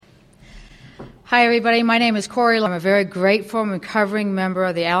Hi, everybody. My name is Corey. I'm a very grateful and recovering member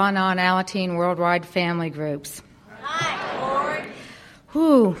of the Al-Anon Alateen Worldwide Family Groups. Hi, Corey.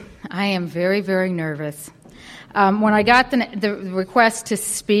 Whew, I am very, very nervous. When I got the request to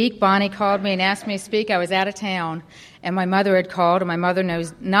speak, Bonnie called me and asked me to speak. I was out of town, and my mother had called, and my mother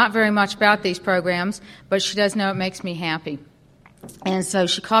knows not very much about these programs, but she does know it makes me happy. And so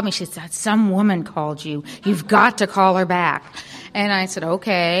she called me. She said, some woman called you. You've got to call her back. And I said,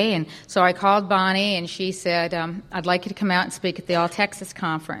 okay. And so I called Bonnie, and she said, I'd like you to come out and speak at the All Texas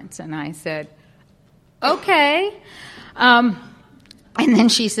Conference. And I said, okay. And then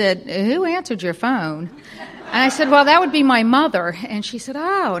she said, who answered your phone? And I said, well, that would be my mother. And she said,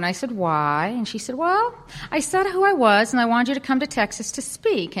 oh. And I said, why? And she said, well, I said who I was, and I wanted you to come to Texas to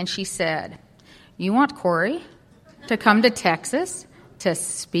speak. And she said, you want Corey to come to Texas to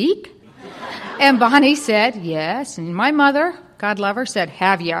speak? And Bonnie said, yes. And my mother, God love her, said,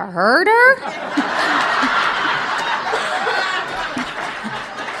 have you heard her?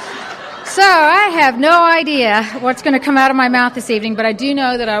 So I have no idea what's going to come out of my mouth this evening, but I do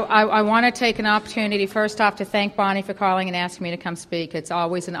know that I want to take an opportunity first off to thank Bonnie for calling and asking me to come speak. It's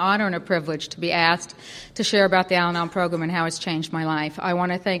always an honor and a privilege to be asked to share about the Al-Anon program and how it's changed my life. I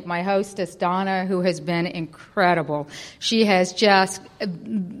want to thank my hostess, Donna, who has been incredible. She has just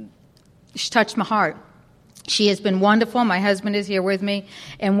touched my heart. She has been wonderful. My husband is here with me,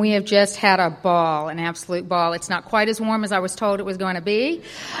 and we have just had a ball, an absolute ball. It's not quite as warm as I was told it was going to be.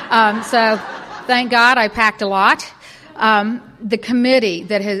 So thank God I packed a lot. The committee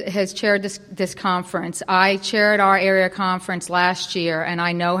that has chaired this conference, I chaired our area conference last year, and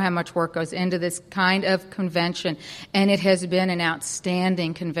I know how much work goes into this kind of convention, and it has been an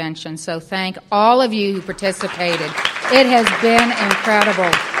outstanding convention. So thank all of you who participated. It has been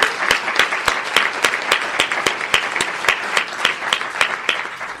incredible.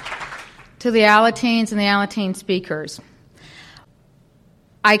 To the Alateens and the Alateen speakers,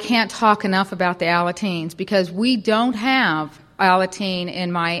 I can't talk enough about the Alateens because we don't have Alateen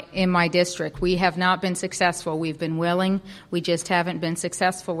in my district. We have not been successful. We've been willing. We just haven't been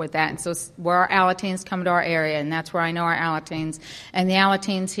successful with that. And so where our Alateens come to our area, and that's where I know our Alateens. And the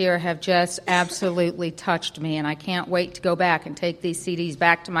Alateens here have just absolutely touched me, and I can't wait to go back and take these CDs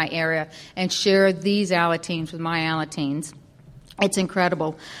back to my area and share these Alateens with my Alateens. It's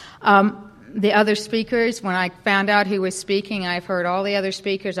incredible. The other speakers, when I found out who was speaking, I've heard all the other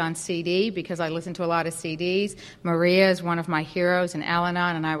speakers on CD because I listen to a lot of CDs. Maria is one of my heroes in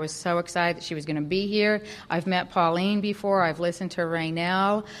Al-Anon, and I was so excited that she was going to be here. I've met Pauline before. I've listened to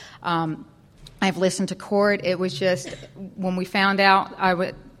Raynell. I've listened to Court. It was just, when we found out,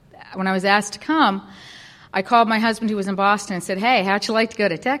 when I was asked to come, I called my husband who was in Boston and said, hey, how'd you like to go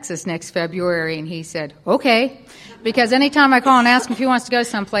to Texas next February? And he said, okay. Because anytime I call and ask him if he wants to go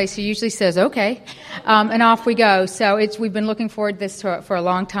someplace, he usually says, okay. And off we go. So we've been looking forward to this for a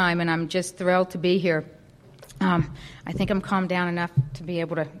long time, and I'm just thrilled to be here. I think I'm calmed down enough to be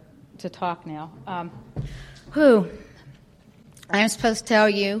able to talk now. I'm supposed to tell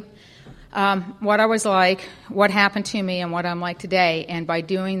you what I was like, what happened to me, and what I'm like today. And by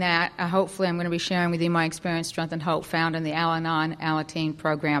doing that, hopefully I'm going to be sharing with you my experience, strength, and hope found in the Al-Anon Alateen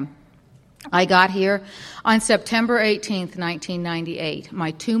program. I got here on September 18th, 1998,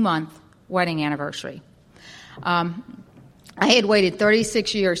 my 2-month wedding anniversary. I had waited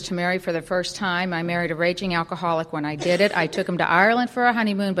 36 years to marry for the first time. I married a raging alcoholic when I did it. I took him to Ireland for a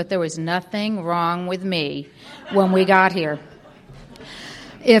honeymoon, but there was nothing wrong with me when we got here.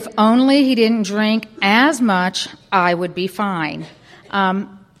 If only he didn't drink as much, I would be fine.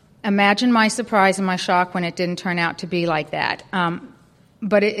 Imagine my surprise and my shock when it didn't turn out to be like that.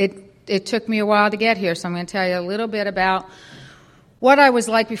 But it took me a while to get here, so I'm going to tell you a little bit about what I was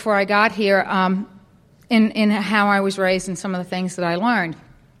like before I got here, in how I was raised and some of the things that I learned.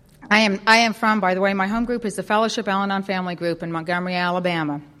 I am from, by the way, my home group is the Fellowship Al-Anon Family Group in Montgomery,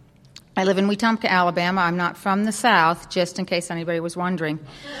 Alabama. I live in Wetumpka, Alabama. I'm not from the South, just in case anybody was wondering.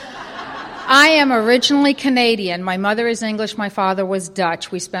 I am originally Canadian. My mother is English. My father was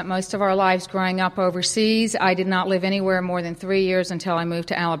Dutch. We spent most of our lives growing up overseas. I did not live anywhere more than 3 years until I moved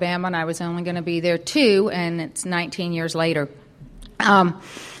to Alabama, and I was only going to be there 2, and it's 19 years later.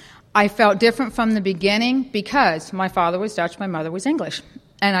 I felt different from the beginning because my father was Dutch, my mother was English.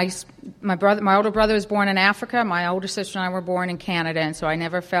 And my older brother was born in Africa. My older sister and I were born in Canada, and so I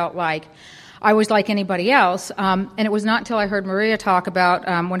never felt like I was like anybody else. And it was not until I heard Maria talk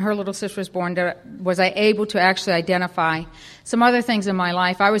about when her little sister was born was I able to actually identify some other things in my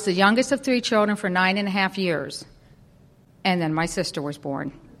life. I was the youngest of 3 children for 9.5 years, and then my sister was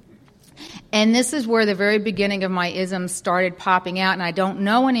born. And this is where the very beginning of my isms started popping out, and I don't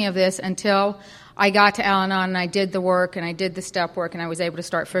know any of this until I got to Al-Anon and I did the work and I did the step work and I was able to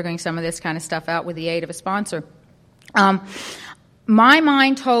start figuring some of this kind of stuff out with the aid of a sponsor. My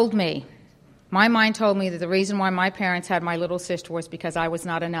mind told me that the reason why my parents had my little sister was because I was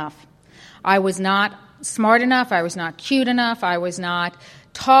not enough. I was not smart enough. I was not cute enough. I was not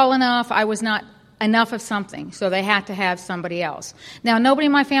tall enough. I was not enough of something. So they had to have somebody else. Now, nobody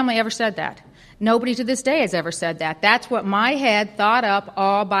in my family ever said that. Nobody to this day has ever said that. That's what my head thought up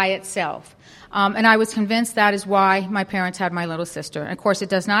all by itself. And I was convinced that is why my parents had my little sister. And of course, it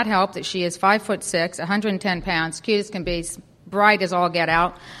does not help that she is 5'6", 110 pounds, cute as can be, bright as all get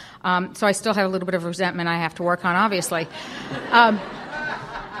out. So I still have a little bit of resentment I have to work on, obviously.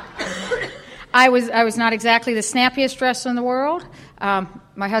 I was not exactly the snappiest dresser in the world.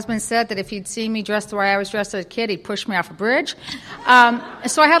 My husband said that if he'd seen me dressed the way I was dressed as a kid, he'd push me off a bridge.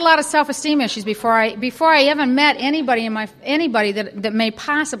 So I had a lot of self-esteem issues before I even met anybody that may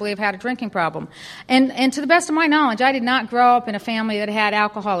possibly have had a drinking problem. And to the best of my knowledge, I did not grow up in a family that had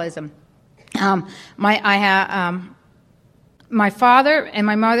alcoholism. My father and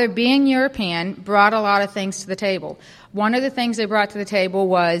my mother, being European, brought a lot of things to the table. One of the things they brought to the table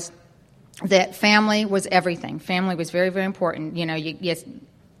was that family was everything. Family was very, very important.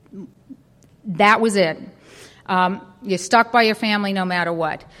 That was it. You stuck by your family no matter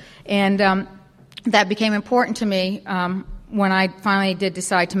what. And that became important to me when I finally did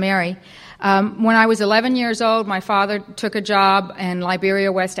decide to marry. When I was 11 years old, my father took a job in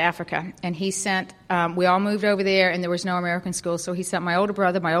Liberia, West Africa, and he sent, we all moved over there, and there was no American school, so he sent my older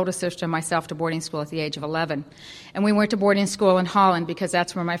brother, my older sister, and myself to boarding school at the age of 11. And we went to boarding school in Holland because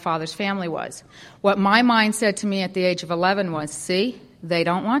that's where my father's family was. What my mind said to me at the age of 11 was, see, they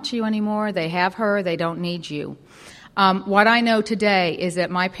don't want you anymore, they have her, they don't need you. What I know today is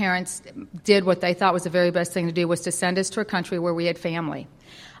that my parents did what they thought was the very best thing to do, was to send us to a country where we had family.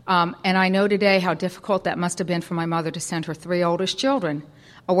 And I know today how difficult that must have been for my mother to send her 3 oldest children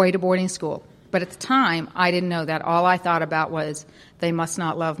away to boarding school. But at the time, I didn't know that. All I thought about was, they must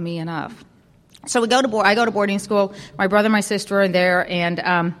not love me enough. So I go to boarding school. My brother and my sister are there,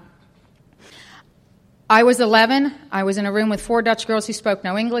 and I was 11. I was in a room with 4 Dutch girls who spoke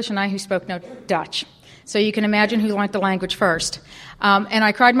no English and I who spoke no Dutch. So you can imagine who learned the language first. And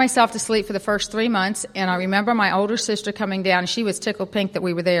I cried myself to sleep for the first 3 months, and I remember my older sister coming down. She was tickled pink that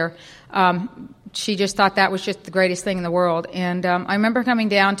we were there. She just thought that was just the greatest thing in the world. And I remember coming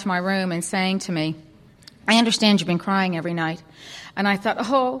down to my room and saying to me, I understand you've been crying every night. And I thought,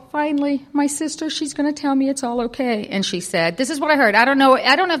 oh, finally, my sister, she's going to tell me it's all okay. And she said, this is what I heard. I don't know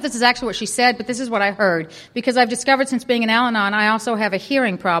if this is actually what she said, but this is what I heard. Because I've discovered since being in Al-Anon, I also have a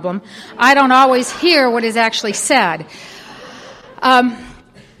hearing problem. I don't always hear what is actually said.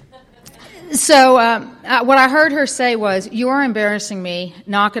 So what I heard her say was, you are embarrassing me.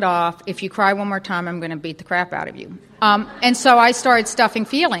 Knock it off. If you cry one more time, I'm going to beat the crap out of you. And so I started stuffing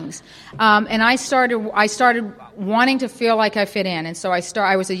feelings. And I started wanting to feel like I fit in. And so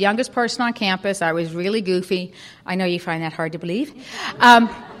I was the youngest person on campus. I was really goofy. I know you find that hard to believe.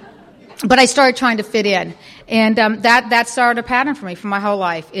 But I started trying to fit in. And that started a pattern for me for my whole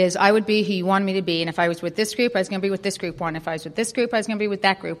life, is I would be who you wanted me to be. And if I was with this group, I was going to be with this group wanted. If I was with this group, I was going to be with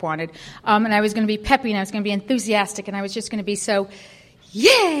that group wanted. And I was going to be peppy, and I was going to be enthusiastic, and I was just going to be so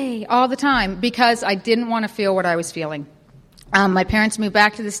yay all the time, because I didn't want to feel what I was feeling. My parents moved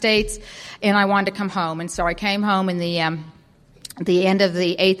back to the States, and I wanted to come home. And so I came home in the end of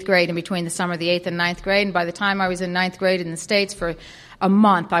the 8th grade, in between the summer of the 8th and 9th grade. And by the time I was in 9th grade in the States for a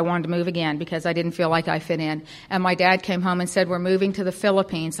month, I wanted to move again because I didn't feel like I fit in. And my dad came home and said, we're moving to the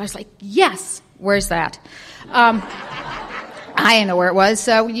Philippines. I was like, yes, where's that? I didn't know where it was.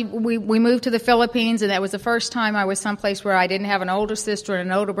 So we moved to the Philippines, and that was the first time I was someplace where I didn't have an older sister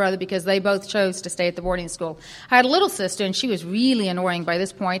and an older brother, because they both chose to stay at the boarding school. I had a little sister, and she was really annoying by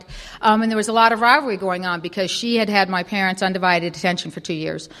this point. And there was a lot of rivalry going on because she had had my parents' undivided attention for 2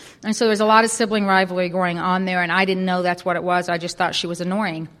 years. And so there was a lot of sibling rivalry going on there, and I didn't know that's what it was. I just thought she was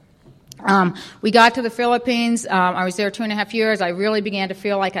annoying. We got to the Philippines. I was there 2.5 years. I really began to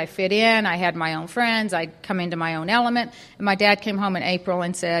feel like I fit in. I had my own friends. I'd come into my own element. And my dad came home in April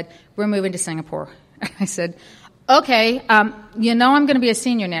and said, we're moving to Singapore. I said, okay, I'm going to be a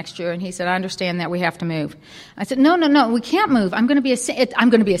senior next year. And he said, I understand that we have to move. I said, no, we can't move. I'm going to be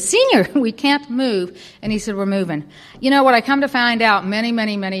a senior. We can't move. And he said, we're moving. What I come to find out many,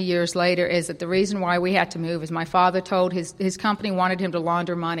 many, many years later is that the reason why we had to move is my father told his company wanted him to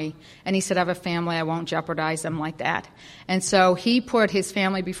launder money. And he said, I have a family. I won't jeopardize them like that. And so he put his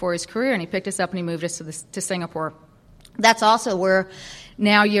family before his career, and he picked us up and he moved us to Singapore. That's also where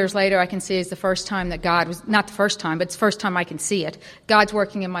now, years later, I can see is the first time that God was, not the first time, but it's the first time I can see it. God's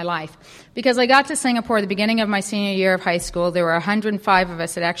working in my life. Because I got to Singapore at the beginning of my senior year of high school. There were 105 of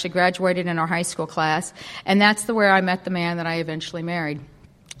us that actually graduated in our high school class. And that's where I met the man that I eventually married.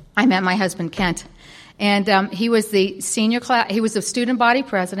 I met my husband, Kent. And he was the senior class, he was the student body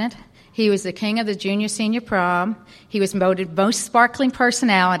president. He was the king of the junior senior prom. He was voted most sparkling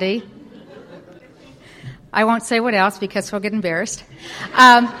personality. I won't say what else because he'll get embarrassed.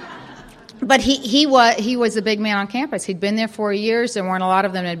 But he was a big man on campus. He'd been there 4 years. There weren't a lot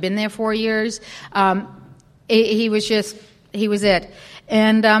of them that had been there 4 years. He was it.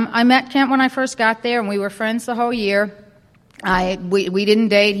 And I met Kent when I first got there, and we were friends the whole year. We didn't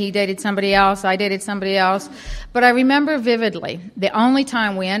date. He dated somebody else. I dated somebody else. But I remember vividly, the only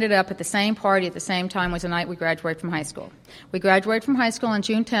time we ended up at the same party at the same time was the night we graduated from high school. We graduated from high school on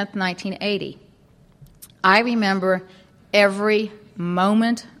June 10th, 1980. I remember every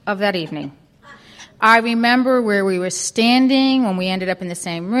moment of that evening. I remember where we were standing when we ended up in the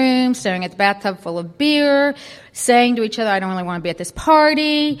same room, staring at the bathtub full of beer, saying to each other, I don't really want to be at this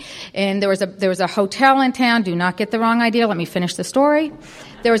party. And there was a hotel in town. Do not get the wrong idea. Let me finish the story.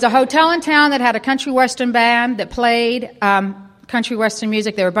 There was a hotel in town that had a country western band that played country western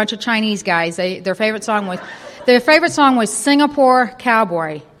music. There were a bunch of Chinese guys. Their favorite song was Singapore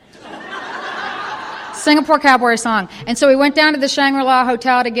Cowboy. Singapore Cowboy song. And so we went down to the Shangri-La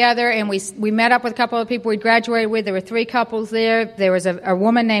Hotel together, and we met up with a couple of people we'd graduated with. There were 3 couples there. There was a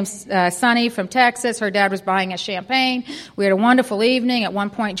woman named Sunny from Texas. Her dad was buying us champagne. We had a wonderful evening. At one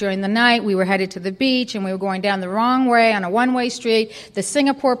point during the night, we were headed to the beach, and we were going down the wrong way on a one-way street. The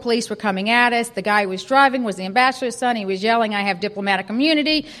Singapore police were coming at us. The guy who was driving was the ambassador's son. He was yelling, I have diplomatic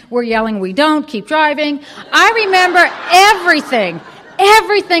immunity. We're yelling, we don't. Keep driving. I remember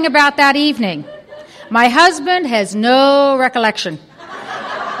everything about that evening. My husband has no recollection.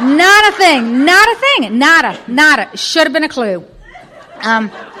 Not a thing. Nada. Should have been a clue. I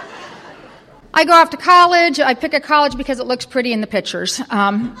go off to college. I pick a college because it looks pretty in the pictures.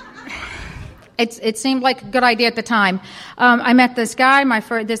 It seemed like a good idea at the time. I met this guy.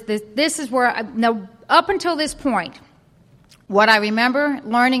 This is where, now, up until this point, what I remember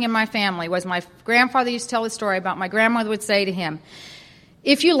learning in my family was my grandfather used to tell a story about my grandmother would say to him,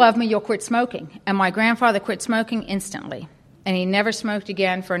 if you love me, you'll quit smoking. And my grandfather quit smoking instantly. And he never smoked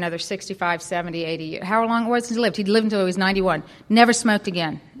again for another 65, 70, 80 years. How long it was he lived? He'd lived until he was 91. Never smoked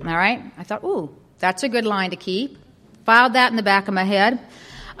again. All right? I thought, ooh, that's a good line to keep. Filed that in the back of my head.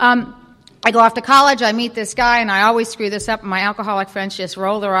 I go off to college. I meet this guy, and I always screw this up. My alcoholic friends just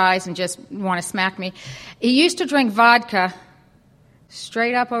roll their eyes and just want to smack me. He used to drink vodka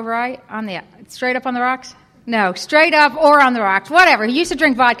straight up on the rocks. No, straight up or on the rocks, whatever. He used to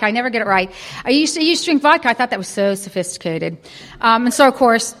drink vodka. I never get it right. He used to drink vodka. I thought that was so sophisticated. And so, of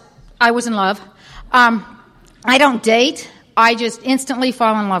course, I was in love. I don't date. I just instantly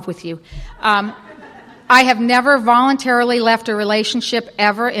fall in love with you. I have never voluntarily left a relationship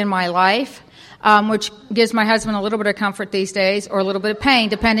ever in my life, which gives my husband a little bit of comfort these days or a little bit of pain,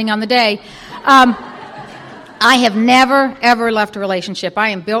 depending on the day. I have never, ever left a relationship. I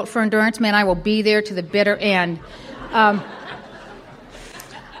am built for endurance, man. I will be there to the bitter end. And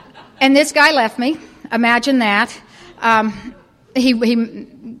this guy left me. Imagine that. It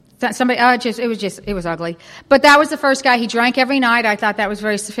was ugly. But that was the first guy. He drank every night. I thought that was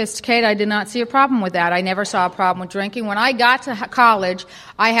very sophisticated. I did not see a problem with that. I never saw a problem with drinking. When I got to college,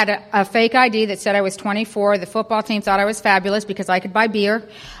 I had a fake ID that said I was 24. The football team thought I was fabulous because I could buy beer.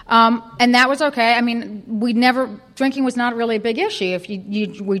 And that was okay. I mean, drinking was not really a big issue.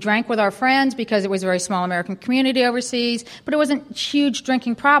 We drank with our friends because it was a very small American community overseas, but it wasn't huge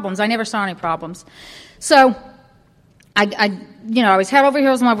drinking problems. I never saw any problems. So, I was head over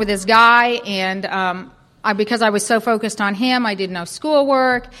heels in love with this guy, and because I was so focused on him, I did no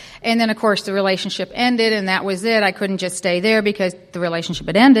schoolwork, and then, of course, the relationship ended, and that was it. I couldn't just stay there because the relationship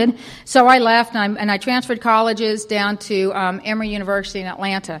had ended. So I left, and I transferred colleges down to Emory University in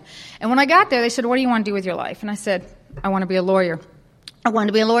Atlanta. And when I got there, they said, what do you want to do with your life? And I said, I want to be a lawyer. I wanted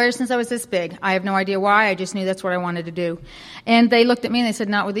to be a lawyer since I was this big. I have no idea why. I just knew that's what I wanted to do. And they looked at me and they said,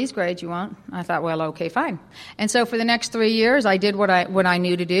 not with these grades you won't. I thought, well, okay, fine. And so for the next 3 years, I did what I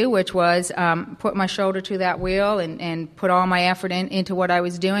knew to do, which was put my shoulder to that wheel and put all my effort into what I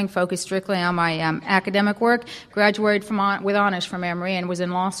was doing, focused strictly on my academic work, graduated with honors from Emory, and was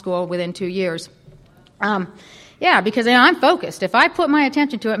in law school within 2 years. Because I'm focused. If I put my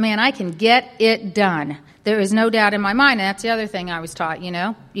attention to it, man, I can get it done. There is no doubt in my mind, and that's the other thing I was taught,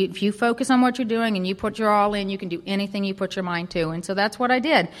 If you focus on what you're doing and you put your all in, you can do anything you put your mind to. And so that's what I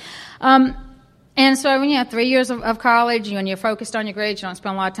did. And so, 3 years of college, when you're focused on your grades, you don't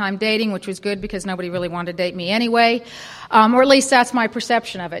spend a lot of time dating, which was good because nobody really wanted to date me anyway, or at least that's my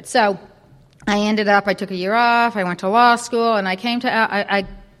perception of it. So I took a year off, I went to law school, and I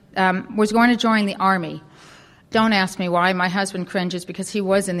was going to join the Army. Don't ask me why. My husband cringes because he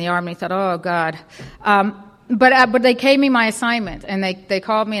was in the Army. He thought, oh, God. But they gave me my assignment, and they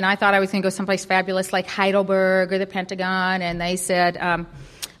called me, and I thought I was going to go someplace fabulous like Heidelberg or the Pentagon, and they said,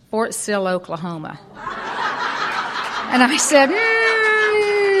 Fort Sill, Oklahoma. And I said,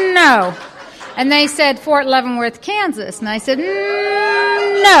 no. And they said, Fort Leavenworth, Kansas. And I said,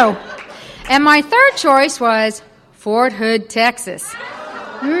 no. And my third choice was Fort Hood, Texas.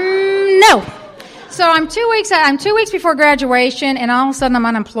 No. So I'm 2 weeks before graduation, and all of a sudden I'm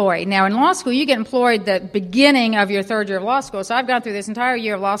unemployed. Now, in law school, you get employed the beginning of your third year of law school. So I've gone through this entire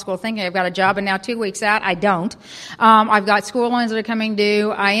year of law school thinking I've got a job, and now 2 weeks out, I don't. I've got school loans that are coming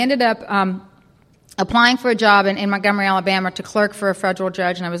due. I ended up applying for a job in Montgomery, Alabama to clerk for a federal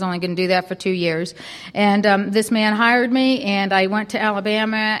judge, and I was only going to do that for 2 years. And this man hired me, and I went to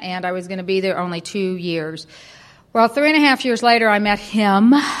Alabama, and I was going to be there only 2 years. Well, 3.5 years later, I met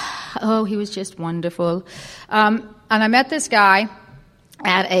him. Oh, he was just wonderful. And I met this guy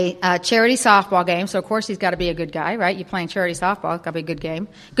at a charity softball game. So, of course, he's got to be a good guy, right? You're playing charity softball. It's got to be a good game.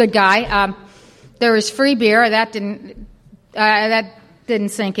 Good guy. There was free beer. That didn't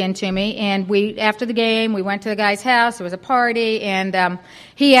sink into me. And after the game, we went to the guy's house. There was a party. And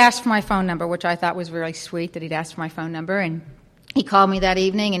he asked for my phone number, which I thought was really sweet that he'd asked for my phone number. And he called me that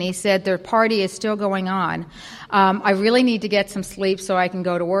evening, and he said, their party is still going on. I really need to get some sleep so I can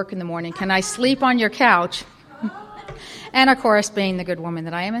go to work in the morning. Can I sleep on your couch? And, of course, being the good woman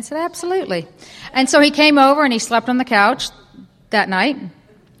that I am, I said, absolutely. And so he came over, and he slept on the couch that night.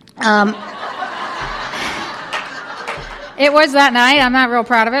 It was that night. I'm not real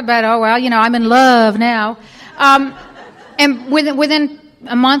proud of it, but, oh, well, I'm in love now. And within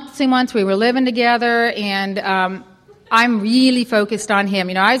a month, 2 months, we were living together, and I'm really focused on him.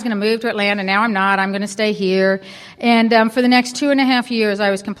 I was going to move to Atlanta. Now I'm not. I'm going to stay here. And for the next 2.5 years, I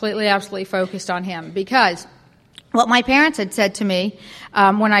was completely, absolutely focused on him because what my parents had said to me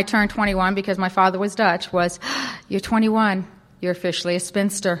when I turned 21, because my father was Dutch, was, you're 21. You're officially a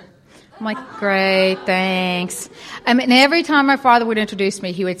spinster. I'm like, great, thanks. And every time my father would introduce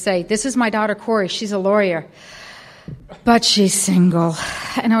me, he would say, this is my daughter, Corey. She's a lawyer. But she's single.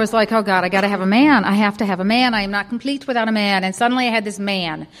 And I was like, oh, God, I got to have a man. I have to have a man. I am not complete without a man. And suddenly I had this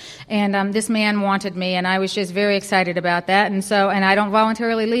man. And this man wanted me, and I was just very excited about that. And I don't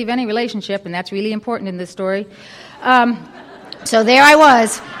voluntarily leave any relationship, and that's really important in this story. So there I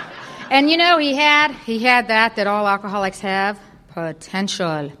was. And, he had that all alcoholics have,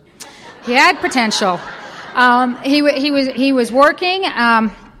 potential. He had potential. He was working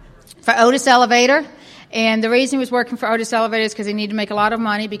for Otis Elevator. And the reason he was working for Otis Elevator is because he needed to make a lot of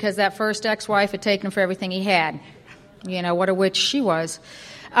money because that first ex-wife had taken him for everything he had. What a witch she was.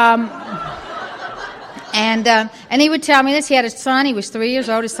 And he would tell me this. He had a son. He was 3 years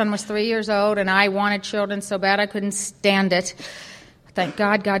old. His son was 3 years old. And I wanted children so bad I couldn't stand it. Thank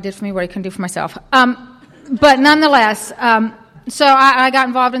God did for me what he couldn't do for myself. But nonetheless, so I got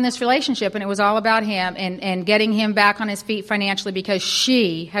involved in this relationship, and it was all about him and getting him back on his feet financially because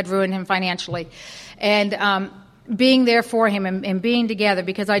she had ruined him financially. And being there for him and being together,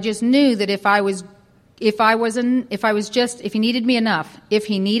 because I just knew that if he needed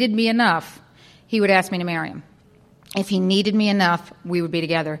me enough, he would ask me to marry him. If he needed me enough, we would be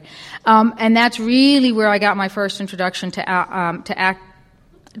together. And that's really where I got my first introduction to act.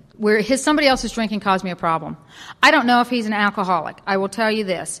 Where somebody else's drinking caused me a problem. I don't know if he's an alcoholic. I will tell you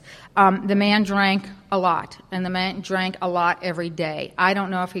this. The man drank a lot, and the man drank a lot every day. I don't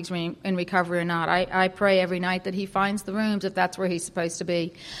know if he's in recovery or not. I pray every night that he finds the rooms if that's where he's supposed to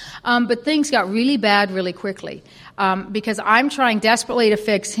be. But things got really bad really quickly because I'm trying desperately to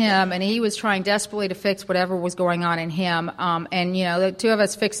fix him, and he was trying desperately to fix whatever was going on in him. And the two of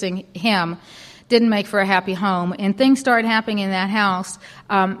us fixing him didn't make for a happy home, and things started happening in that house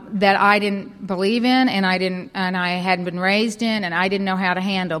that I didn't believe in, and I hadn't been raised in, and I didn't know how to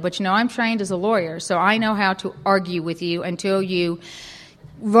handle. But I'm trained as a lawyer, so I know how to argue with you until you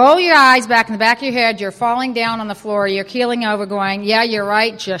roll your eyes back in the back of your head. You're falling down on the floor. You're keeling over, going, "Yeah, you're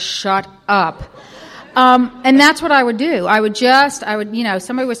right. Just shut up." And that's what I would do.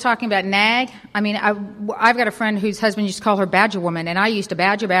 Somebody was talking about nag. I mean, I've got a friend whose husband used to call her Badger Woman, and I used to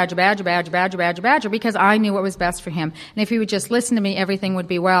badger because I knew what was best for him. And if he would just listen to me, everything would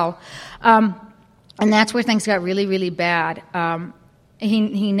be well. And that's where things got really, really bad.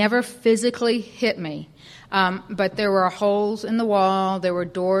 He never physically hit me. But there were holes in the wall. There were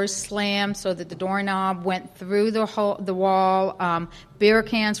doors slammed so that the doorknob went through the wall. Beer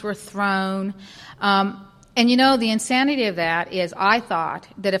cans were thrown. And the insanity of that is I thought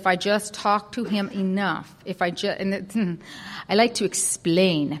that if I just talked to him enough, I like to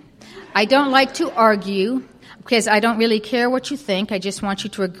explain. I don't like to argue because I don't really care what you think. I just want you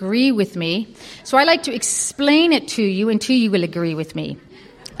to agree with me. So I like to explain it to you until you will agree with me.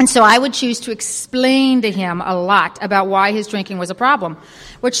 And so I would choose to explain to him a lot about why his drinking was a problem,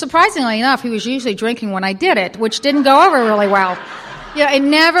 which surprisingly enough, he was usually drinking when I did it, which didn't go over really well. It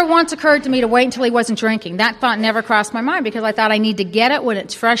never once occurred to me to wait until he wasn't drinking. That thought never crossed my mind because I thought I need to get it when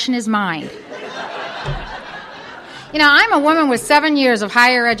it's fresh in his mind. I'm a woman with 7 years of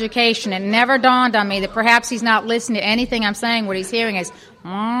higher education. It never dawned on me that perhaps he's not listening to anything I'm saying. What he's hearing is,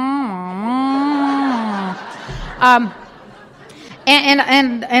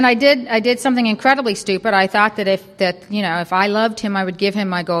 And I did something incredibly stupid. I thought that if I loved him, I would give him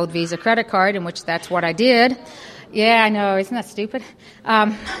my gold Visa credit card, in which that's what I did. Yeah, I know. Isn't that stupid?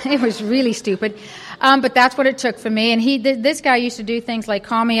 It was really stupid. But that's what it took for me. And this guy used to do things like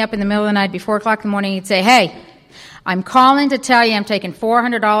call me up in the middle of the night before 4 o'clock in the morning. He'd say, "Hey, I'm calling to tell you I'm taking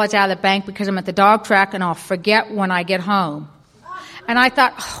 $400 out of the bank because I'm at the dog track and I'll forget when I get home." And I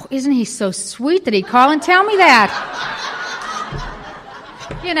thought, isn't he so sweet that he'd call and tell me that?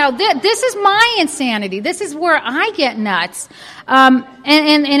 This is my insanity. This is where I get nuts. And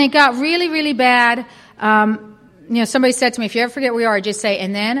it got really, really bad. Somebody said to me, if you ever forget where you are, just say,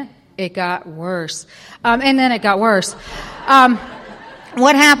 and then it got worse. And then it got worse.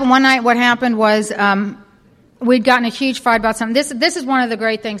 What happened one night, was we'd gotten a huge fight about something. This is one of the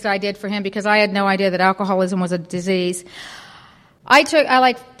great things that I did for him because I had no idea that alcoholism was a disease. I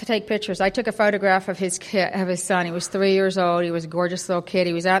like to take pictures. I took a photograph of his son. He was 3 years old. He was a gorgeous little kid.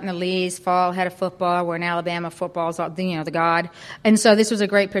 He was out in the leaves, fall, had a football. We're in Alabama. Football's, the god. And so this was a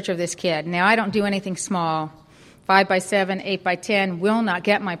great picture of this kid. Now, I don't do anything small. 5x7, 8x10 will not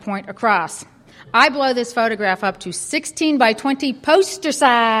get my point across. I blow this photograph up to 16x20 poster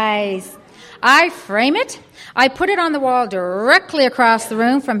size. I frame it. I put it on the wall directly across the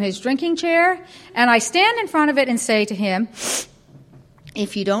room from his drinking chair, and I stand in front of it and say to him,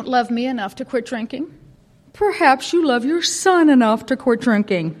 "If you don't love me enough to quit drinking, perhaps you love your son enough to quit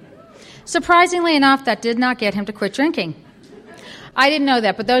drinking." Surprisingly enough, that did not get him to quit drinking. I didn't know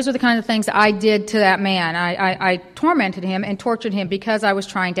that, but those are the kind of things I did to that man. I tormented him and tortured him because I was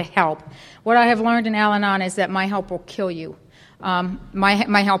trying to help. What I have learned in Al-Anon is that my help will kill you.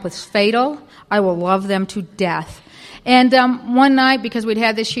 My help is fatal. I will love them to death. And one night, because we'd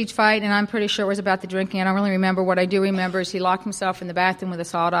had this huge fight, and I'm pretty sure it was about the drinking, I don't really remember. What I do remember is he locked himself in the bathroom with a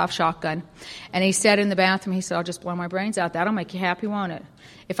sawed-off shotgun. And he said in the bathroom, he said, "I'll just blow my brains out. That'll make you happy, won't it?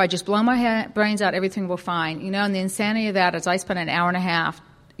 If I just blow my brains out, everything will be fine." And the insanity of that is I spent an hour and a half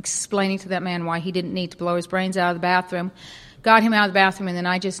explaining to that man why he didn't need to blow his brains out of the bathroom, got him out of the bathroom, and then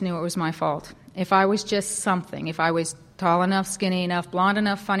I just knew it was my fault. If I was just something, if I was tall enough, skinny enough, blonde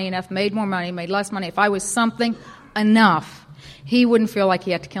enough, funny enough, made more money, made less money, if I was something enough, he wouldn't feel like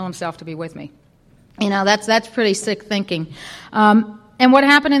he had to kill himself to be with me. That's pretty sick thinking. And what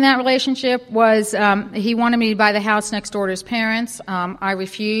happened in that relationship was he wanted me to buy the house next door to his parents. I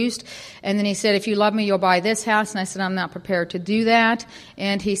refused. And then he said, "If you love me, you'll buy this house." And I said, "I'm not prepared to do that."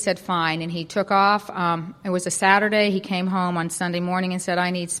 And he said, "Fine." And he took off. It was a Saturday. He came home on Sunday morning and said, "I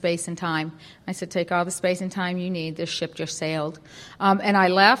need space and time." I said, "Take all the space and time you need. This ship just sailed." And I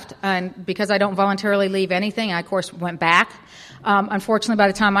left. And because I don't voluntarily leave anything, I, of course, went back. Unfortunately, by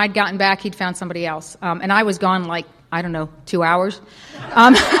the time I'd gotten back, he'd found somebody else. And I was gone 2 hours.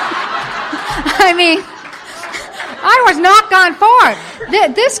 I was not gone far.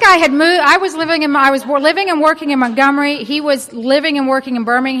 This guy had moved. I was living and working in Montgomery. He was living and working in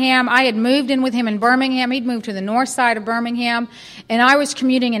Birmingham. I had moved in with him in Birmingham. He'd moved to the north side of Birmingham. And I was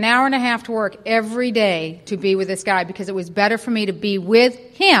commuting an hour and a half to work every day to be with this guy because it was better for me to be with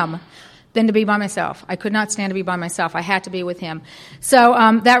him than to be by myself. I could not stand to be by myself. I had to be with him. So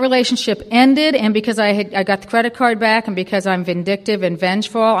that relationship ended, and because I got the credit card back, and because I'm vindictive and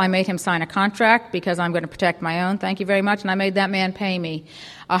vengeful, I made him sign a contract because I'm going to protect my own. Thank you very much. And I made that man pay me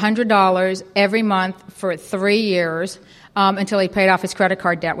 $100 every month for 3 years until he paid off his credit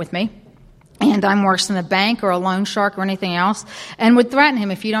card debt with me. And I'm worse than a bank or a loan shark or anything else, and would threaten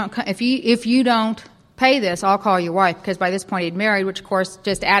him if you don't pay this, I'll call your wife, because by this point he'd married, which of course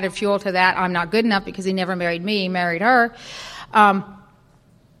just added fuel to that. I'm not good enough because he never married me, he married her.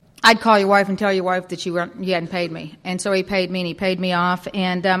 I'd call your wife and tell your wife that you hadn't paid me. And so he paid me, and he paid me off.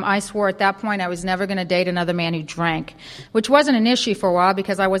 And I swore at that point I was never going to date another man who drank, which wasn't an issue for a while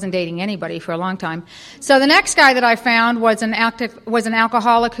because I wasn't dating anybody for a long time. So the next guy that I found was an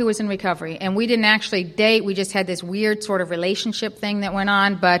alcoholic who was in recovery. And we didn't actually date. We just had this weird sort of relationship thing that went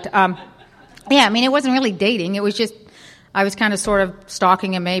on. But, yeah, I mean, it wasn't really dating. It was just I was kind of sort of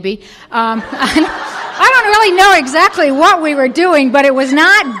stalking him maybe. I don't really know exactly what we were doing, but it was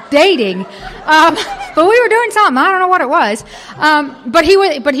not dating. But we were doing something. I don't know what it was. But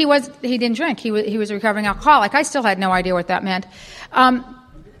he didn't drink. He was a recovering alcoholic. I still had no idea what that meant.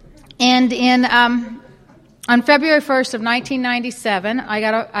 On February 1st of 1997,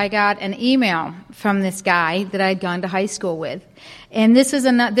 I got an email from this guy that I'd gone to high school with. And this is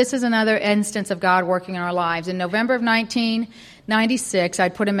another instance of God working in our lives. In November of 1996,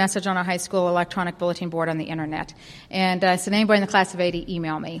 I'd put a message on our high school electronic bulletin board on the internet. And said, anybody in the class of 80,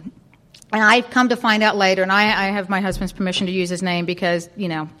 email me. And I've come to find out later, and I have my husband's permission to use his name because,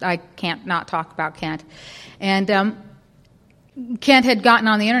 I can't not talk about Kent. And Kent had gotten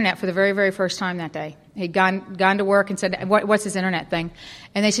on the internet for the very, very first time that day. He'd gone to work and said, what's this internet thing?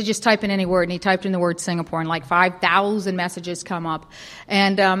 And they said, just type in any word. And he typed in the word Singapore, and like 5,000 messages come up.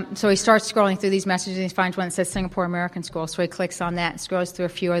 And so he starts scrolling through these messages, and he finds one that says Singapore American School. So he clicks on that and scrolls through a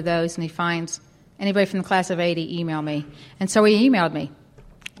few of those, and he finds anybody from the class of 80, email me. And so he emailed me.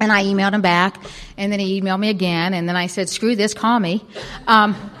 And I emailed him back, and then he emailed me again, and then I said, screw this, call me.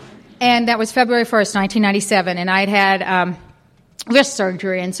 And that was February 1st, 1997, and I'd had wrist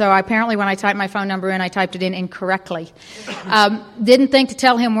surgery, and so apparently when I typed my phone number in, I typed it in incorrectly. Didn't think to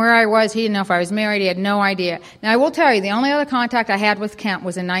tell him where I was. He didn't know if I was married. He had no idea. Now, I will tell you, the only other contact I had with Kent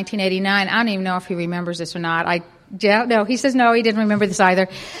was in 1989. I don't even know if he remembers this or not. No, he says no, he didn't remember this either.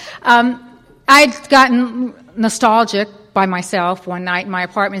 I'd gotten nostalgic by myself one night in my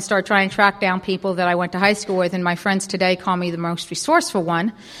apartment and started trying to track down people that I went to high school with, and my friends today call me the most resourceful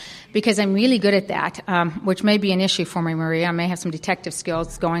one, because I'm really good at that, which may be an issue for me, Maria. I may have some detective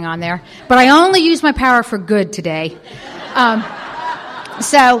skills going on there. But I only use my power for good today.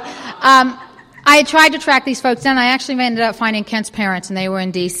 I had tried to track these folks down. I actually ended up finding Kent's parents, and they were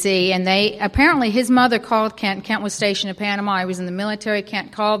in D.C., and apparently his mother called Kent. Kent was stationed in Panama. I was in the military.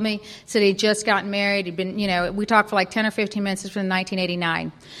 Kent called me, said he'd just gotten married. He'd been, we talked for like 10 or 15 minutes. This was in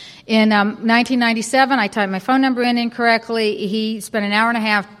 1989. In 1997, I typed my phone number in incorrectly. He spent an hour and a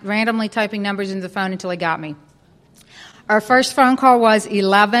half randomly typing numbers into the phone until he got me. Our first phone call was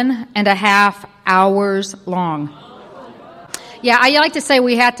 11 and a half hours long. Yeah, I like to say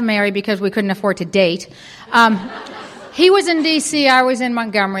we had to marry because we couldn't afford to date. He was in D.C., I was in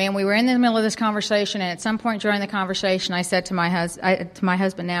Montgomery, and we were in the middle of this conversation, and at some point during the conversation, I said to my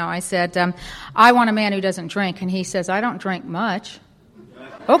husband now, I said, I want a man who doesn't drink. And he says, I don't drink much.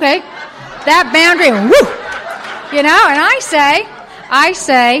 Okay, that boundary, woo! And I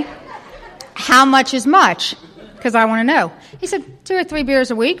say, how much is much? Because I want to know. He said, 2 or 3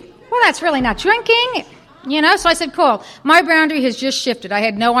 beers a week. Well, that's really not drinking. So I said, cool. My boundary has just shifted. I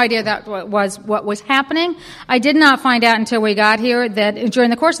had no idea that was what was happening. I did not find out until we got here that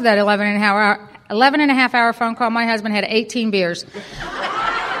during the course of that 11 and a half hour phone call, my husband had 18 beers. What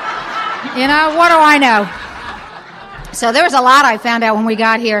do I know? So there was a lot I found out when we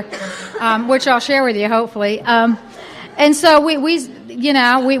got here, which I'll share with you, hopefully. And so we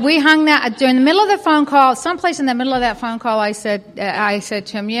hung that during the middle of the phone call. Someplace in the middle of that phone call, I said to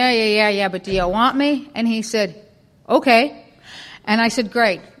him, yeah, but do you want me? And he said, okay. And I said,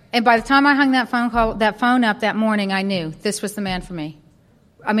 great. And by the time I hung that phone up that morning, I knew this was the man for me.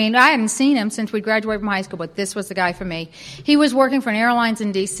 I mean, I hadn't seen him since we graduated from high school, but this was the guy for me. He was working for an airlines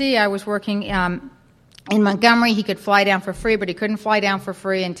in D.C. I was working in Montgomery. He could fly down for free, but he couldn't fly down for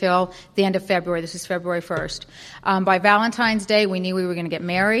free until the end of February. This is February 1st. By Valentine's Day, we knew we were going to get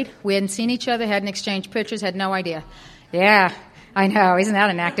married. We hadn't seen each other, hadn't exchanged pictures, had no idea. Yeah, I know. Isn't that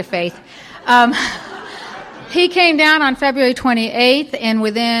an act of faith? He came down on February 28th, and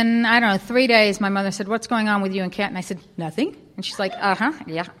within, 3 days, my mother said, what's going on with you and Kent? And I said, nothing. And she's like,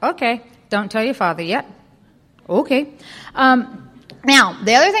 yeah, okay. Don't tell your father yet. Okay. Now,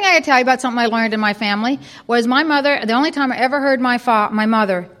 the other thing I could tell you about something I learned in my family was my mother, the only time I ever heard my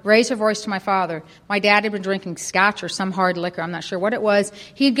mother raise her voice to my father, my dad had been drinking scotch or some hard liquor, I'm not sure what it was.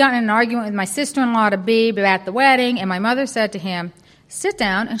 He'd gotten in an argument with my sister-in-law to be at the wedding, and my mother said to him, sit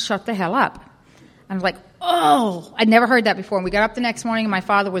down and shut the hell up. I was like, oh, I'd never heard that before. And we got up the next morning and my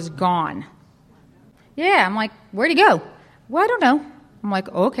father was gone. Yeah, I'm like, where'd he go? Well, I don't know. I'm like,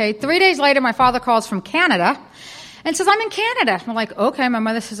 okay. 3 days later, my father calls from Canada and says, I'm in Canada. I'm like, okay. My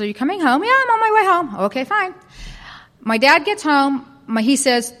mother says, are you coming home? Yeah, I'm on my way home. Okay, fine. My dad gets home. he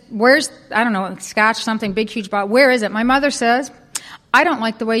says, where's, I don't know, scotch, something, big, huge bottle. Where is it? My mother says, I don't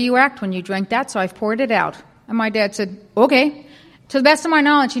like the way you act when you drink that, so I've poured it out. And my dad said, okay. To the best of my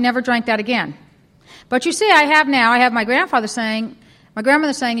knowledge, he never drank that again. But you see, I have my grandmother saying,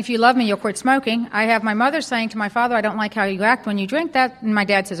 if you love me, you'll quit smoking. I have my mother saying to my father, I don't like how you act when you drink that. And my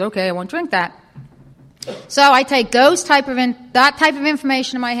dad says, okay, I won't drink that. So I take that type of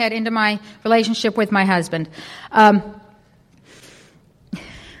information in my head into my relationship with my husband. I'm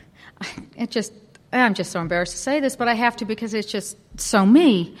just so embarrassed to say this, but I have to because it's just so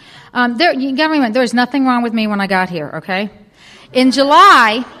me. There's nothing wrong with me when I got here, okay? In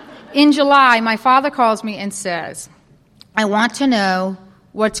July, my father calls me and says, I want to know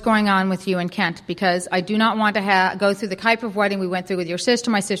what's going on with you and Kent because I do not want to go through the type of wedding we went through with your sister.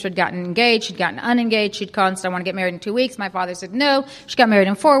 My sister had gotten engaged, she'd gotten unengaged, she'd called and said, I want to get married in 2 weeks. My father said, no, she got married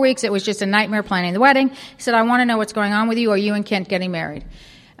in 4 weeks. It was just a nightmare planning the wedding. He said, I want to know what's going on with you. Are you and Kent getting married?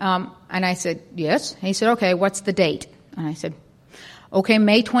 And I said, yes. And he said, okay, what's the date? And I said, okay,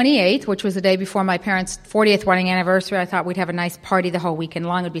 May 28th, which was the day before my parents' 40th wedding anniversary. I thought we'd have a nice party the whole weekend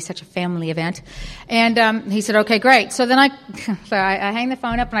long. It would be such a family event. And he said, okay, great. So then I hang the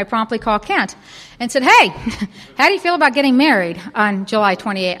phone up and I promptly call Kent and said, hey, how do you feel about getting married on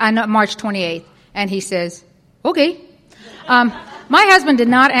March 28th? And he says, okay. My husband did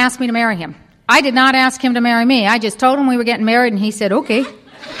not ask me to marry him. I did not ask him to marry me. I just told him we were getting married and he said, okay.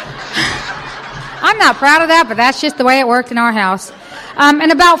 I'm not proud of that, but that's just the way it worked in our house.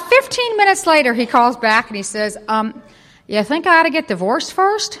 And about 15 minutes later, he calls back and he says, you think I ought to get divorced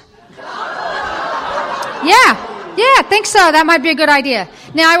first? Yeah, I think so. That might be a good idea.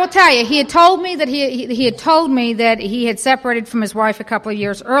 Now, I will tell you, he had told me that he had separated from his wife a couple of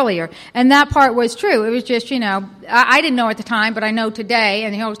years earlier, and that part was true. It was just, I didn't know at the time, but I know today,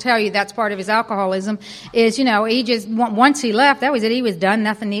 and he'll tell you that's part of his alcoholism, is, he just, once he left, that was it. He was done,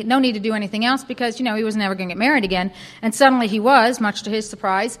 no need to do anything else because, he was never going to get married again. And suddenly he was, much to his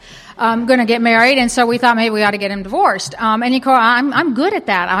surprise, going to get married, and so we thought maybe we ought to get him divorced. And I'm good at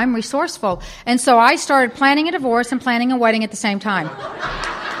that. I'm resourceful. And so I started planning a divorce and planning a wedding at the same time.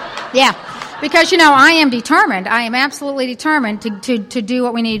 Yeah, because, I am determined. I am absolutely determined to do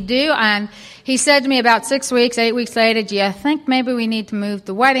what we need to do. And he said to me about 8 weeks later, do you think maybe we need to move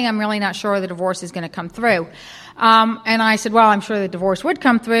the wedding? I'm really not sure the divorce is going to come through. And I said, well, I'm sure the divorce would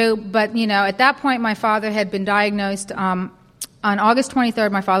come through. But, at that point, my father had been diagnosed on August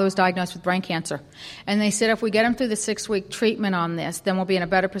 23rd, my father was diagnosed with brain cancer. And they said if we get him through the 6-week treatment on this, then we'll be in a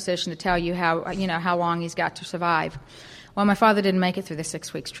better position to tell you how long he's got to survive. Well, my father didn't make it through the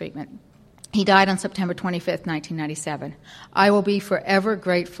 6 weeks treatment. He died on September 25th, 1997. I will be forever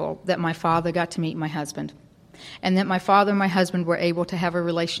grateful that my father got to meet my husband and that my father and my husband were able to have a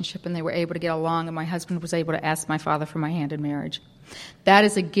relationship and they were able to get along and my husband was able to ask my father for my hand in marriage. That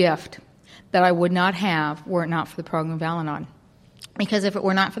is a gift that I would not have were it not for the program of Al-Anon. Because if it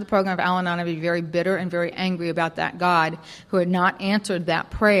were not for the program of Al-Anon, I'd be very bitter and very angry about that God who had not answered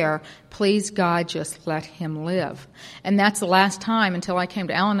that prayer. Please, God, just let him live. And that's the last time until I came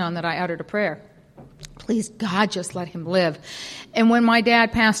to Al-Anon that I uttered a prayer. Please, God, just let him live. And when my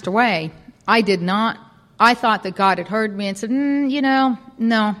dad passed away, I thought that God had heard me and said,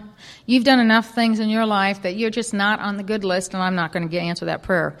 no. You've done enough things in your life that you're just not on the good list, and I'm not going to answer that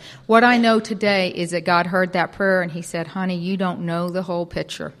prayer. What I know today is that God heard that prayer, and he said, honey, you don't know the whole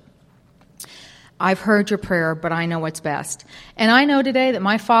picture. I've heard your prayer, but I know what's best. And I know today that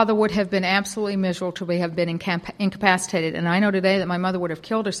my father would have been absolutely miserable to have been incapacitated, and I know today that my mother would have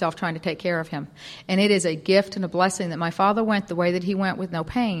killed herself trying to take care of him. And it is a gift and a blessing that my father went the way that he went with no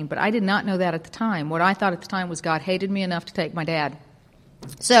pain, but I did not know that at the time. What I thought at the time was God hated me enough to take my dad.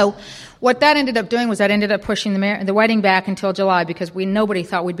 So what that ended up doing was that ended up pushing the wedding back until July because nobody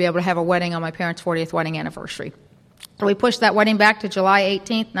thought we'd be able to have a wedding on my parents' 40th wedding anniversary. So we pushed that wedding back to July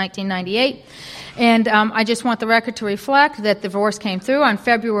 18th, 1998. And I just want the record to reflect that the divorce came through on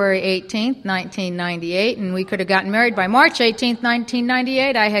February 18th, 1998, and we could have gotten married by March 18th,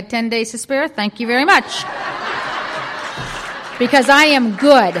 1998. I had 10 days to spare. Thank you very much. Because I am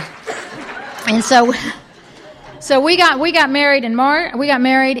good. And so we got married in March. We got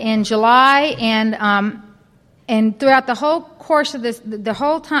married in July, and throughout the whole course of this, the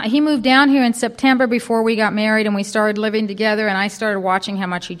whole time, he moved down here in September before we got married, and we started living together. And I started watching how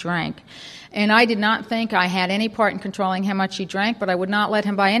much he drank, and I did not think I had any part in controlling how much he drank. But I would not let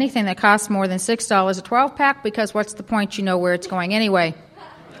him buy anything that cost more than $6 a 12-pack because what's the point? You know where it's going anyway.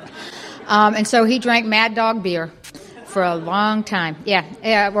 And so he drank Mad Dog beer for a long time.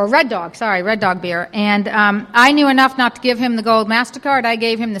 Red Dog beer. And I knew enough not to give him the gold MasterCard. I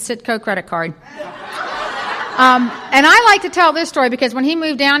gave him the Citco credit card. And I like to tell this story because when he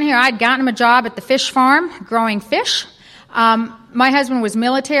moved down here, I'd gotten him a job at the fish farm growing fish. My husband was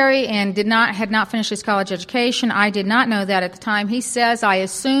military and had not finished his college education. I did not know that at the time. He says I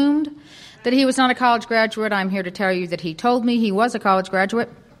assumed that he was not a college graduate. I'm here to tell you that he told me he was a college graduate.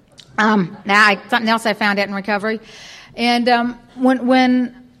 Something else I found out in recovery. And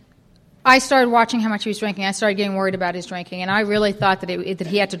when I started watching how much he was drinking, I started getting worried about his drinking, and I really thought that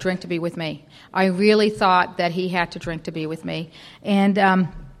he had to drink to be with me. I really thought that he had to drink to be with me. And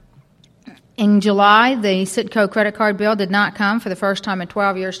in July, the Citco credit card bill did not come for the first time in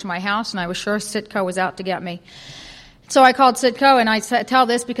 12 years to my house, and I was sure Citco was out to get me. So I called Citco, and I tell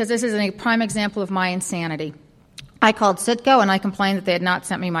this because this is a prime example of my insanity. I called Citco, and I complained that they had not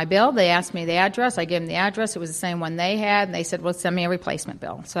sent me my bill. They asked me the address. I gave them the address. It was the same one they had, and they said, well, send me a replacement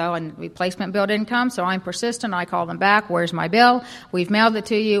bill. So a replacement bill didn't come, so I'm persistent. I called them back. Where's my bill? We've mailed it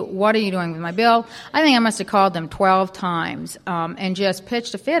to you. What are you doing with my bill? I think I must have called them 12 times and just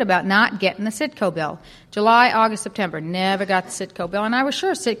pitched a fit about not getting the Citco bill. July, August, September, never got the Citco bill, and I was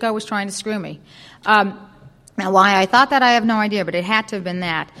sure Citco was trying to screw me. Now, why I thought that, I have no idea, but it had to have been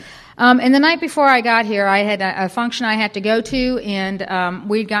that. And the night before I got here, I had a function I had to go to, and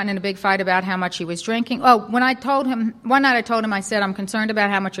we'd gotten in a big fight about how much he was drinking. Oh, one night I told him, I said, I'm concerned about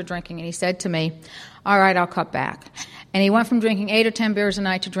how much you're drinking. And he said to me, all right, I'll cut back. And he went from drinking 8 or 10 beers a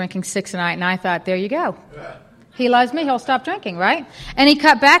night to drinking 6 a night, and I thought, there you go. He loves me, he'll stop drinking, right? And he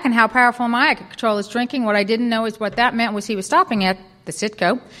cut back, and how powerful am I? I could control his drinking. What I didn't know is what that meant was he was stopping at the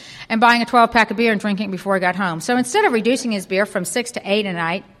Citco and buying a 12-pack of beer and drinking it before he got home. So instead of reducing his beer from 6 to 8 a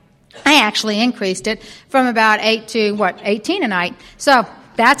night, I actually increased it from about 8 to, 18 a night. So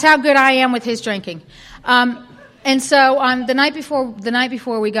that's how good I am with his drinking. And so on the night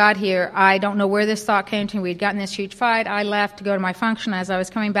before we got here, I don't know where this thought came to me. We'd gotten this huge fight. I left to go to my function. As I was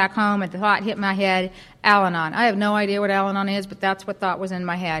coming back home, and the thought hit my head, Al-Anon. I have no idea what Al-Anon is, but that's what thought was in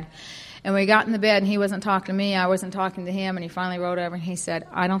my head. And we got in the bed, and he wasn't talking to me. I wasn't talking to him. And he finally rolled over, and he said,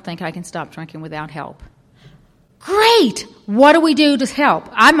 I don't think I can stop drinking without help. Great! What do we do to help?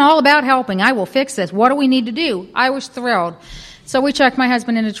 I'm all about helping. I will fix this. What do we need to do? I was thrilled. So we checked my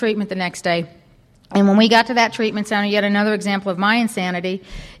husband into treatment the next day. And when we got to that treatment center, yet another example of my insanity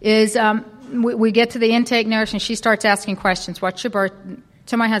is we get to the intake nurse, and she starts asking questions. What's your birthday?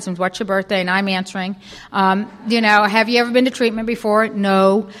 To my husband, what's your birthday? And I'm answering, have you ever been to treatment before?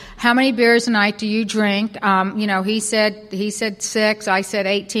 No. How many beers a night do you drink? He said 6. I said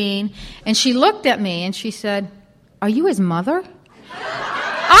 18. And she looked at me and she said, are you his mother?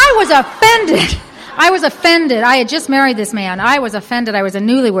 I was offended. I had just married this man. I was offended. I was a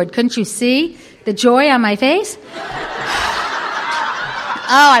newlywed. Couldn't you see the joy on my face?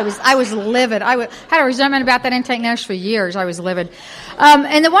 I was livid. I had a resentment about that intake nurse for years. I was livid.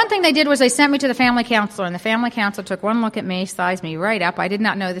 And the one thing they did was they sent me to the family counselor, and the family counselor took one look at me, sized me right up. I did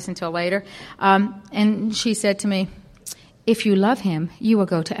not know this until later. And she said to me, if you love him, you will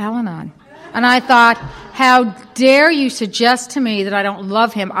go to Al-Anon. And I thought, how dare you suggest to me that I don't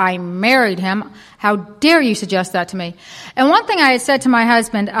love him? I married him. How dare you suggest that to me? And one thing I had said to my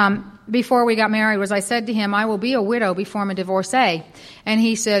husband before we got married was I said to him, I will be a widow before I'm a divorcee. And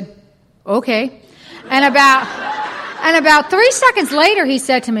he said, okay. And about 3 seconds later, he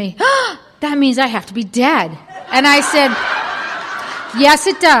said to me, that means I have to be dead. And I said, yes,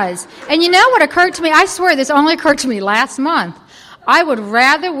 it does. And you know what occurred to me? I swear this only occurred to me last month. I would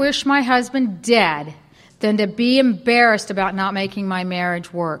rather wish my husband dead than to be embarrassed about not making my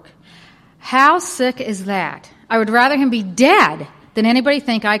marriage work. How sick is that? I would rather him be dead than anybody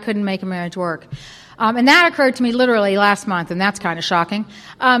think I couldn't make a marriage work. And that occurred to me literally last month, and that's kind of shocking.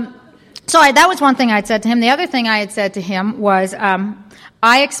 That was one thing I'd said to him. The other thing I had said to him was,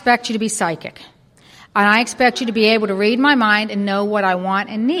 I expect you to be psychic. And I expect you to be able to read my mind and know what I want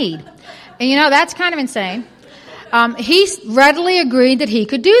and need. And that's kind of insane. He readily agreed that he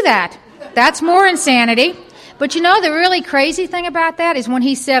could do that. That's more insanity. But the really crazy thing about that is when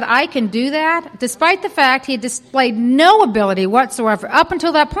he said, I can do that, despite the fact he had displayed no ability whatsoever up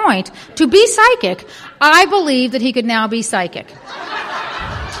until that point to be psychic, I believe that he could now be psychic.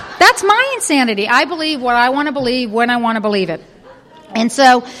 That's my insanity. I believe what I want to believe when I want to believe it. And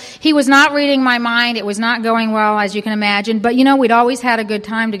so he was not reading my mind. It was not going well, as you can imagine. But, we'd always had a good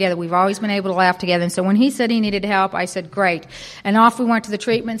time together. We've always been able to laugh together. And so when he said he needed help, I said, great. And off we went to the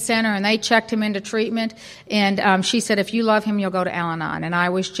treatment center, and they checked him into treatment. And she said, if you love him, you'll go to Al-Anon. And I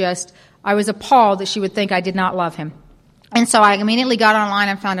was appalled that she would think I did not love him. And so I immediately got online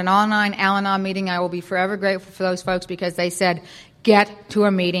and found an online Al-Anon meeting. I will be forever grateful for those folks because they said, get to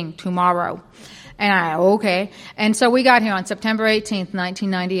a meeting tomorrow. And okay. And so we got here on September 18th,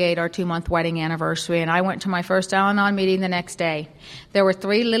 1998, our 2-month wedding anniversary, and I went to my first Al-Anon meeting the next day. There were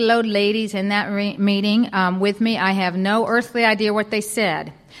 3 little old ladies in that meeting with me. I have no earthly idea what they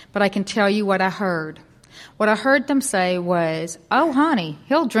said, but I can tell you what I heard. What I heard them say was, "Oh, honey,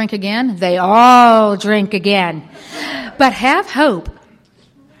 he'll drink again. They all drink again. But have hope."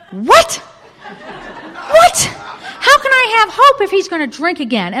 What? What? How can I have hope if he's going to drink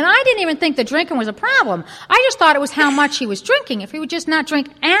again? And I didn't even think the drinking was a problem. I just thought it was how much he was drinking. If he would just not drink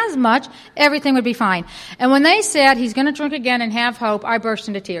as much, everything would be fine. And when they said he's going to drink again and have hope, I burst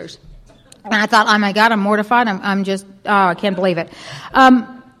into tears. And I thought, oh my God, I'm mortified. I can't believe it.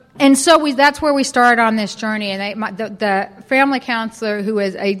 And so that's where we started on this journey. And the family counselor, who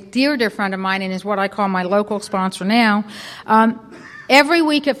is a dear friend of mine and is what I call my local sponsor now, every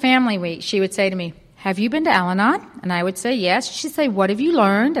week at Family Week, she would say to me, "Have you been to Al-Anon?" And I would say, "Yes." She'd say, "What have you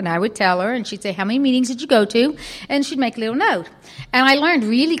learned?" And I would tell her, and she'd say, "How many meetings did you go to?" And she'd make a little note. And I learned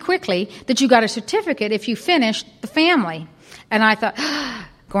really quickly that you got a certificate if you finished the family. And I thought,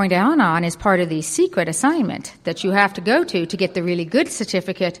 going to Al-Anon is part of the secret assignment that you have to go to get the really good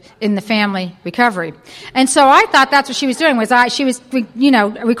certificate in the family recovery. And so I thought that's what she was doing, she was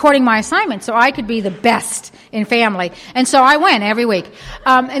recording my assignment so I could be the best in family. And so I went every week.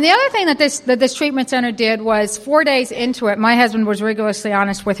 And the other thing that this treatment center did was 4 days into it, my husband was rigorously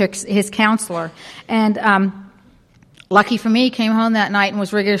honest with his counselor. And lucky for me, came home that night and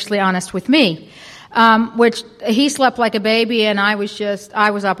was rigorously honest with me. Which he slept like a baby, and I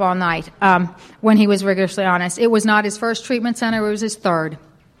was up all night when he was rigorously honest. It was not his first treatment center; it was his third.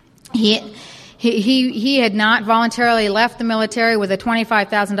 He had not voluntarily left the military with a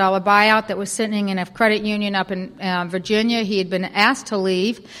 $25,000 buyout that was sitting in a credit union up in Virginia. He had been asked to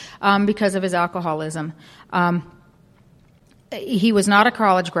leave because of his alcoholism. He was not a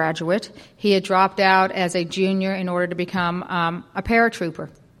college graduate. He had dropped out as a junior in order to become a paratrooper.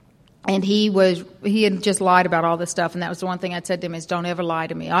 And he had just lied about all this stuff, and that was the one thing I'd said to him is, "Don't ever lie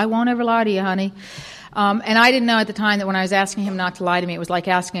to me." "I won't ever lie to you, honey." And I didn't know at the time that when I was asking him not to lie to me, it was like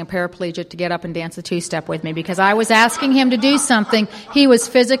asking a paraplegic to get up and dance a two-step with me, because I was asking him to do something he was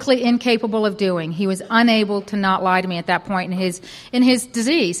physically incapable of doing. He was unable to not lie to me at that point in his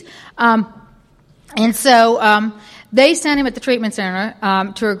disease. And so they sent him at the treatment center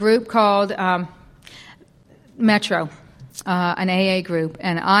to a group called Metro. An AA group,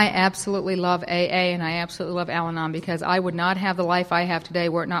 and I absolutely love AA, and I absolutely love Al-Anon, because I would not have the life I have today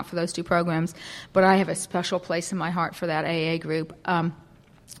were it not for those 2 programs, but I have a special place in my heart for that AA group.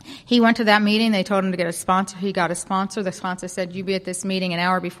 He went to that meeting. They told him to get a sponsor. He got a sponsor. The sponsor said, "You be at this meeting an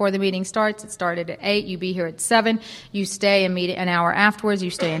hour before the meeting starts. It started at 8. You be here at 7. You stay and meet an hour afterwards. You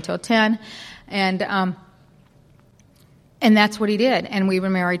stay until 10. And that's what he did. And we were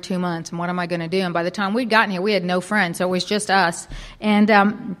married 2 months. And what am I going to do? And by the time we'd gotten here, we had no friends, so it was just us. And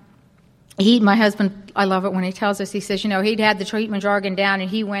my husband, I love it when he tells us, he says, he'd had the treatment jargon down, and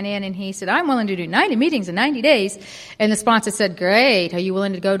he went in and he said, "I'm willing to do 90 meetings in 90 days. And the sponsor said, "Great. Are you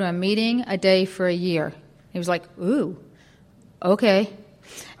willing to go to a meeting a day for a year?" He was like, "Ooh, okay."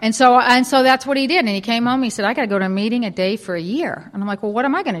 And so that's what he did. And he came home, he said, "I got to go to a meeting a day for a year." And I'm like, "Well, what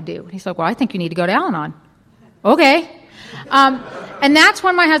am I going to do?" And he's like, "Well, I think you need to go to Al-Anon." Okay. And that's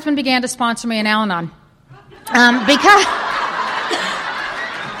when my husband began to sponsor me in Al-Anon.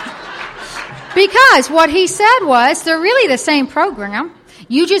 Because what he said was, they're really the same program.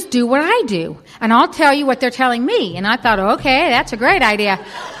 You just do what I do, and I'll tell you what they're telling me. And I thought, okay, that's a great idea.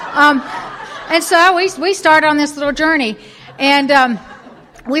 And so we started on this little journey. And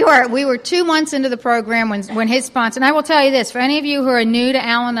we were 2 months into the program when his sponsor, and I will tell you this, for any of you who are new to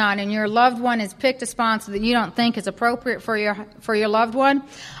Al-Anon and your loved one has picked a sponsor that you don't think is appropriate for your loved one,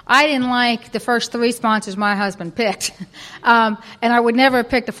 I didn't like the first 3 sponsors my husband picked. And I would never have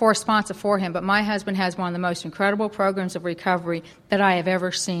picked a 4th sponsor for him, but my husband has one of the most incredible programs of recovery that I have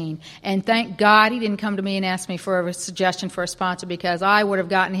ever seen. And thank God he didn't come to me and ask me for a suggestion for a sponsor, because I would have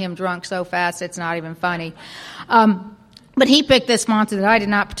gotten him drunk so fast it's not even funny. But he picked this sponsor that I did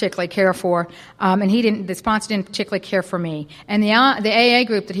not particularly care for, and the sponsor didn't particularly care for me. And the AA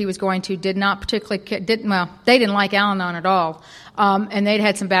group that he was going to did not particularly they didn't like Al-Anon at all, and they'd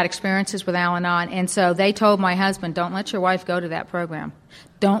had some bad experiences with Al-Anon. And so they told my husband, "Don't let your wife go to that program.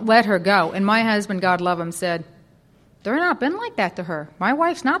 Don't let her go." And my husband, God love him, said, "They're not been like that to her. My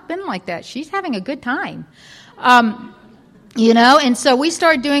wife's not been like that. She's having a good time." And so we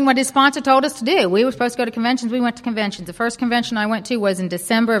started doing what his sponsor told us to do. We were supposed to go to conventions. We went to conventions. The first convention I went to was in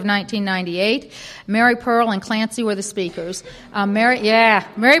December of 1998. Mary Pearl and Clancy were the speakers.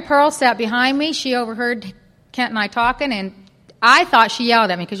 Mary Pearl sat behind me. She overheard Kent and I talking, and I thought she yelled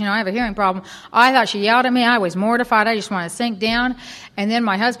at me because, I have a hearing problem. I thought she yelled at me. I was mortified. I just wanted to sink down. And then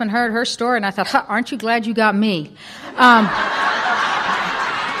my husband heard her story, and I thought, aren't you glad you got me?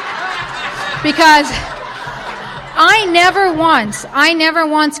 Because I never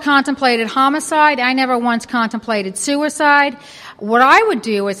once contemplated homicide. I never once contemplated suicide. What I would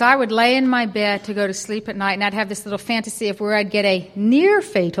do is I would lay in my bed to go to sleep at night, and I'd have this little fantasy of where I'd get a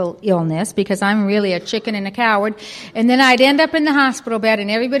near-fatal illness, because I'm really a chicken and a coward, and then I'd end up in the hospital bed,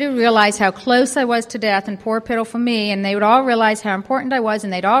 and everybody would realize how close I was to death, and poor pitiful me, and they would all realize how important I was,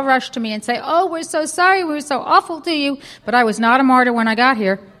 and they'd all rush to me and say, "Oh, we're so sorry, we were so awful to you," but I was not a martyr when I got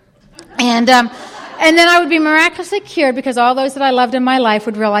here. And then I would be miraculously cured, because all those that I loved in my life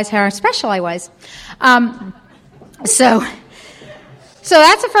would realize how special I was. So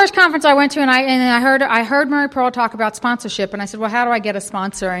that's the first conference I went to, and I heard Mary Pearl talk about sponsorship, and I said, well, how do I get a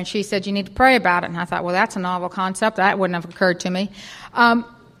sponsor? And she said, you need to pray about it. And I thought, well, that's a novel concept. That wouldn't have occurred to me. And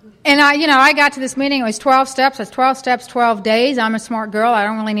I got to this meeting. It was 12 steps. That's 12 steps, 12 days. I'm a smart girl. I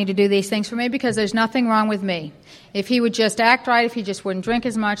don't really need to do these things for me, because there's nothing wrong with me. If he would just act right, if he just wouldn't drink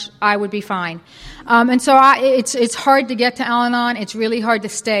as much, I would be fine. And so it's hard to get to Al-Anon. It's really hard to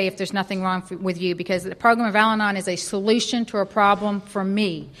stay if there's nothing wrong with you, because the program of Al-Anon is a solution to a problem for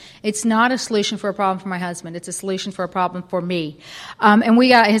me. It's not a solution for a problem for my husband. It's a solution for a problem for me. And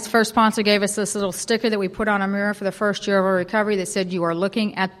his first sponsor gave us this little sticker that we put on our mirror for the first year of our recovery that said, "You are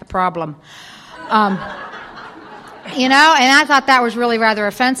looking at the problem." And I thought that was really rather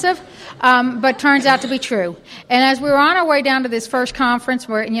offensive. But turns out to be true. And as we were on our way down to this first conference,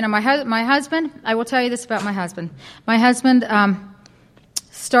 where my husband, I will tell you this about my husband. My husband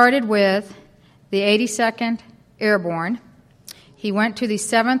started with the 82nd Airborne. He went to the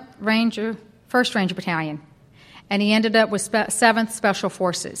 1st Ranger Battalion, and he ended up with 7th Special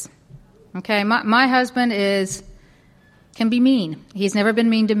Forces. Okay, my husband can be mean. He's never been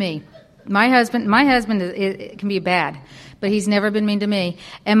mean to me. My husband can be bad, but he's never been mean to me.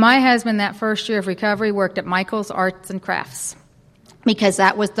 And my husband, that first year of recovery, worked at Michael's Arts and Crafts, because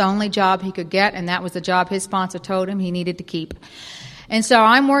that was the only job he could get, and that was the job his sponsor told him he needed to keep. And so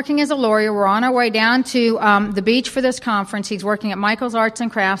I'm working as a lawyer. We're on our way down to the beach for this conference. He's working at Michael's Arts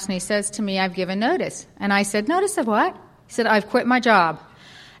and Crafts, and he says to me, "I've given notice." And I said, "Notice of what?" He said, "I've quit my job."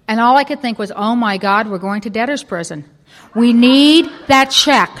 And all I could think was, oh my God, we're going to debtor's prison. We need that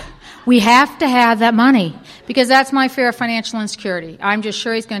check. We have to have that money, because that's my fear of financial insecurity. I'm just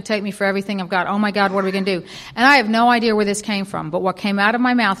sure he's going to take me for everything I've got. Oh, my God, what are we going to do? And I have no idea where this came from, but what came out of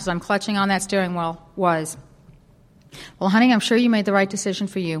my mouth as I'm clutching on that steering wheel was, "Well, honey, I'm sure you made the right decision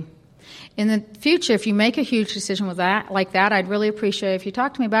for you. In the future, if you make a huge decision like that, I'd really appreciate it if you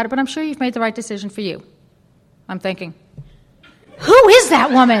talk to me about it, but I'm sure you've made the right decision for you." I'm thinking, who is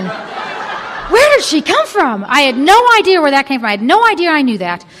that woman? Where did she come from? I had no idea where that came from. I had no idea I knew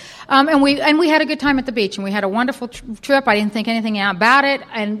that. And we had a good time at the beach, and we had a wonderful trip. I didn't think anything about it,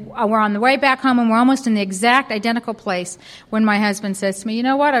 and we're on the way back home, and we're almost in the exact identical place when my husband says to me, "You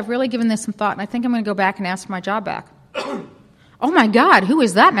know what? I've really given this some thought, and I think I'm going to go back and ask for my job back." Oh my God, who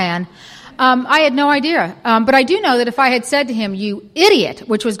is that man? I had no idea, but I do know that if I had said to him, "You idiot,"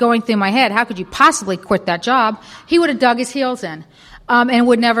 which was going through my head, how could you possibly quit that job? He would have dug his heels in. And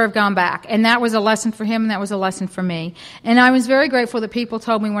would never have gone back. And that was a lesson for him, and that was a lesson for me. And I was very grateful that people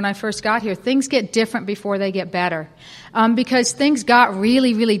told me when I first got here, things get different before they get better. Because things got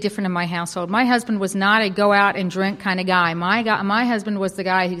really, really different in my household. My husband was not a go out and drink kind of guy. My husband was the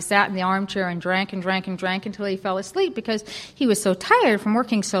guy who sat in the armchair and drank and drank and drank until he fell asleep, because he was so tired from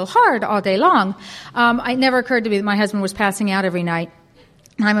working so hard all day long. It never occurred to me that my husband was passing out every night.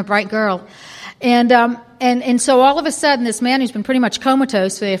 I'm a bright girl. And so all of a sudden, this man who's been pretty much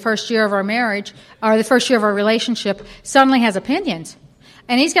comatose for the first year of our marriage, or the first year of our relationship, suddenly has opinions.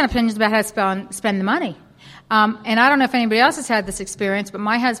 And he's got opinions about how to spend the money. And I don't know if anybody else has had this experience, but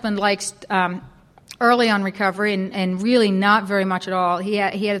my husband likes early on recovery and really not very much at all. He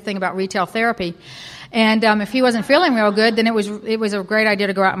had a thing about retail therapy. And if he wasn't feeling real good, then it was a great idea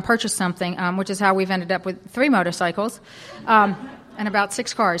to go out and purchase something, which is how we've ended up with 3 motorcycles. And about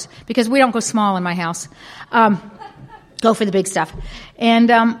 6 cars, because we don't go small in my house. Go for the big stuff.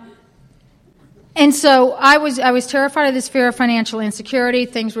 And so I was terrified of this fear of financial insecurity.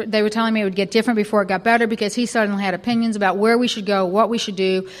 They were telling me it would get different before it got better, because he suddenly had opinions about where we should go, what we should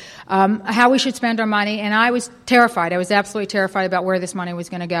do, how we should spend our money, and I was terrified. I was absolutely terrified about where this money was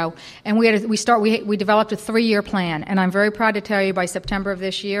going to go. And we developed a 3-year plan, and I'm very proud to tell you by September of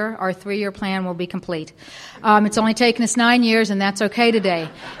this year, our 3-year plan will be complete. It's only taken us 9 years, and that's okay today.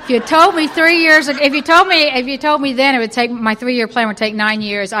 If you had told me 3 years, if you told me then it would take my 3-year plan would take 9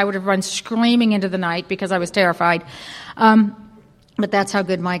 years, I would have run screaming into the night because I was terrified. But that's how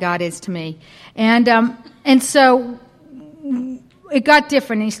good my God is to me. And so it got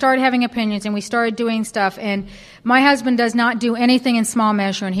different. And he started having opinions, and we started doing stuff. And my husband does not do anything in small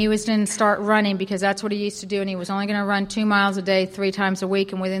measure, and he was going to start running because that's what he used to do, and he was only going to run 2 miles a day 3 times a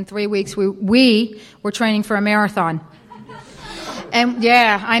week. And within 3 weeks, we were training for a marathon. And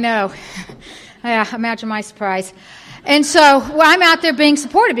yeah, I know. Yeah, imagine my surprise. And so I'm out there being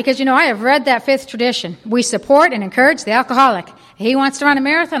supported because, I have read that 5th tradition. We support and encourage the alcoholic. He wants to run a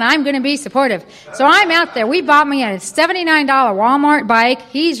marathon, I'm going to be supportive. So I'm out there. We bought me a $79 Walmart bike.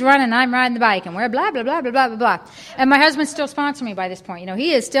 He's running, I'm riding the bike, and we're blah, blah, blah, blah, blah, blah, blah. And my husband's still sponsoring me by this point.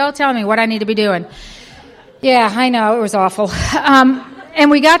 He is still telling me what I need to be doing. Yeah, I know, it was awful. And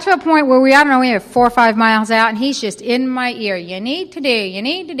we got to a point where we were 4 or 5 miles out, and he's just in my ear. You need to do, you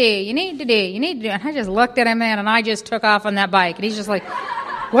need to do, you need to do, you need to do. And I just looked at him, man, and I just took off on that bike. And he's just like,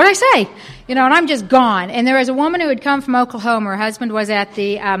 what'd I say? And I'm just gone. And there was a woman who had come from Oklahoma. Her husband was at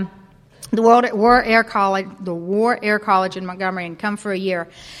the War Air College in Montgomery and come for a year.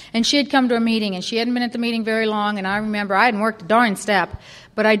 And she had come to a meeting, and she hadn't been at the meeting very long. And I remember I hadn't worked a darn step,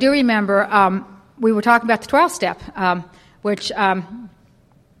 but I do remember we were talking about the 12th step, which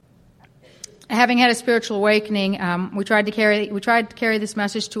having had a spiritual awakening, we tried to carry this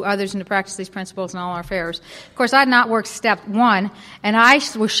message to others and to practice these principles in all our affairs. Of course, I had not worked step 1, and I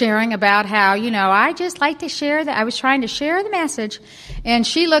was sharing about how, I just like to share that. I was trying to share the message, and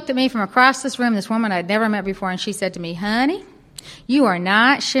she looked at me from across this room, this woman I'd never met before, and she said to me, honey, you are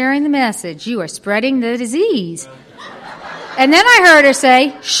not sharing the message. You are spreading the disease. And then I heard her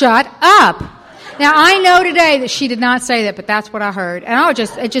say, shut up. Now, I know today that she did not say that, but that's what I heard. And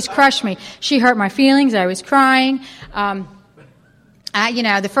it just crushed me. She hurt my feelings. I was crying.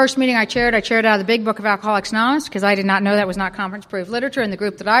 The first meeting I chaired out of the Big Book of Alcoholics Anonymous because I did not know that was not conference-approved literature. In the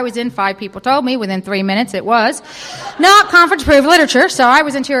group that I was in, 5 people told me within 3 minutes it was not conference-approved literature, so I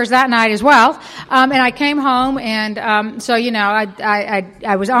was in tears that night as well. And I came home, and I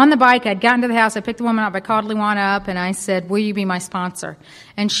was on the bike. I'd gotten to the house. I picked the woman up. I called Luana up, and I said, will you be my sponsor?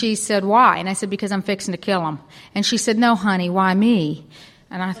 And she said, why? And I said, because I'm fixing to kill him. And she said, no, honey, why me?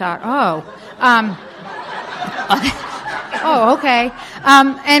 And I thought, oh, okay.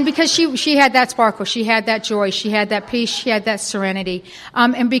 And because she had that sparkle, she had that joy, she had that peace, she had that serenity,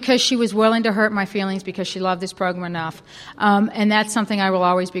 and because she was willing to hurt my feelings because she loved this program enough. And that's something I will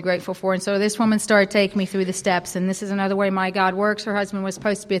always be grateful for. And so this woman started taking me through the steps, and this is another way my God works. Her husband was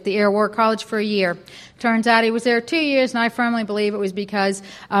supposed to be at the Air War College for a year. Turns out he was there 2 years, and I firmly believe it was because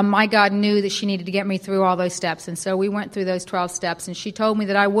my God knew that she needed to get me through all those steps. And so we went through those 12 steps, and she told me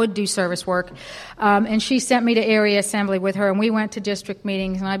that I would do service work. And she sent me to area assembly with her, and we went to district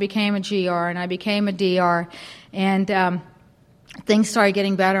meetings, and I became a GR, and I became a DR. And things started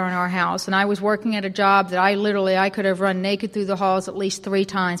getting better in our house. And I was working at a job that I could have run naked through the halls at least 3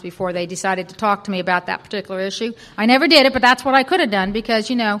 times before they decided to talk to me about that particular issue. I never did it, but that's what I could have done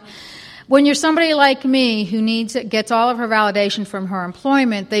because, when you're somebody like me who gets all of her validation from her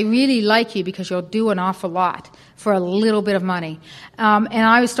employment, they really like you because you'll do an awful lot for a little bit of money. And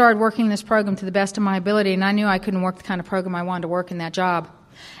I started working this program to the best of my ability, and I knew I couldn't work the kind of program I wanted to work in that job.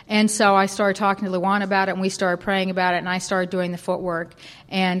 And so I started talking to Luana about it, and we started praying about it, and I started doing the footwork.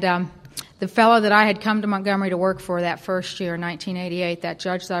 And the fellow that I had come to Montgomery to work for that first year, 1988, that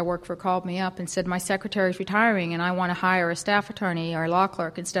judge that I worked for called me up and said, my secretary's retiring and I want to hire a staff attorney or a law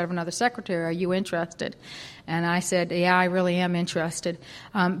clerk instead of another secretary. Are you interested? And I said, yeah, I really am interested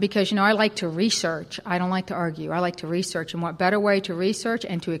because, I like to research. I don't like to argue. I like to research. And what better way to research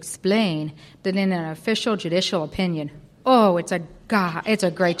and to explain than in an official judicial opinion? Oh, it's a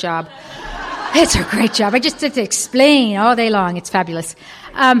great job. It's a great job. I just get to explain all day long. It's fabulous.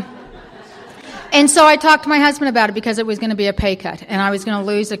 And so I talked to my husband about it because it was going to be a pay cut, and I was going to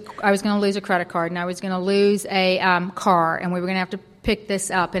lose a credit card, and I was going to lose a car, and we were going to have to pick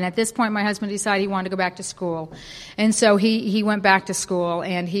this up. And at this point, my husband decided he wanted to go back to school, and so he went back to school,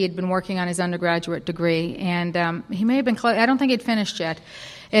 and he had been working on his undergraduate degree, and he may have been close. I don't think he'd finished yet.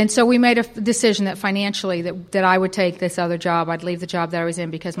 And so we made a decision that financially that I would take this other job. I'd leave the job that I was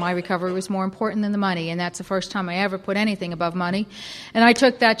in because my recovery was more important than the money, and that's the first time I ever put anything above money. And I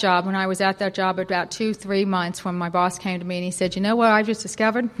took that job. When I was at that job about 2-3 months when my boss came to me and he said, you know what I've just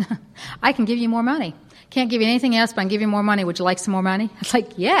discovered? I can give you more money. Can't give you anything else, but I can give you more money. Would you like some more money? I was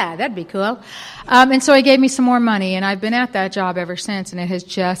like, yeah, that'd be cool. And so he gave me some more money, and I've been at that job ever since, and it has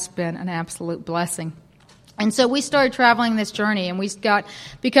just been an absolute blessing. And so we started traveling this journey, and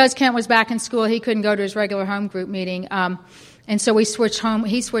because Kent was back in school, he couldn't go to his regular home group meeting. And so he switched home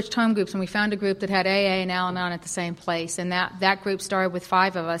groups, and we found a group that had AA and Al-Anon at the same place. And that group started with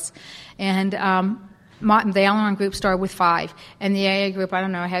 5 of us. And the Al-Anon group started with 5, and the AA group, I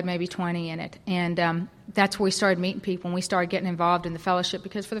don't know, I had maybe 20 in it. And that's where we started meeting people, and we started getting involved in the fellowship,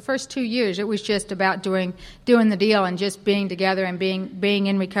 because for the first 2 years it was just about doing the deal and just being together and being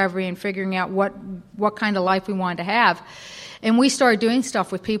in recovery and figuring out what kind of life we wanted to have. And we started doing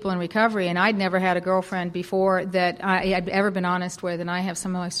stuff with people in recovery, and I'd never had a girlfriend before that I had ever been honest with, and I have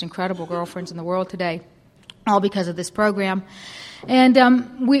some of the most incredible girlfriends in the world today, all because of this program.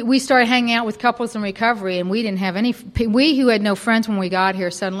 And we started hanging out with couples in recovery, and we didn't have we who had no friends when we got here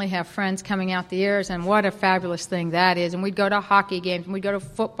suddenly have friends coming out the ears, and what a fabulous thing that is. And we'd go to hockey games, and we'd go to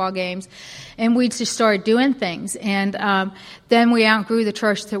football games, and we'd just start doing things. And then we outgrew the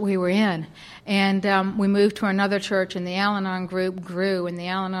church that we were in. And we moved to another church, and the Al-Anon group grew, and the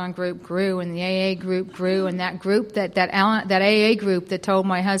Al-Anon group grew, and the AA group grew, and that group, that AA group that told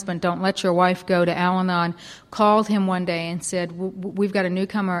my husband, don't let your wife go to Al-Anon, called him one day and said, we've got a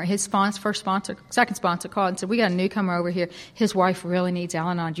newcomer. His second sponsor called and said, we got a newcomer over here. His wife really needs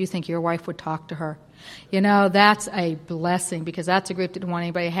Al-Anon. Do you think your wife would talk to her? You know, that's a blessing, because that's a group that didn't want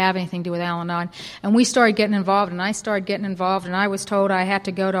anybody to have anything to do with Al-Anon. And we started getting involved, and I started getting involved, and I was told I had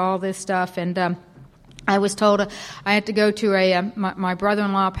to go to all this stuff. And I was told I had to go to my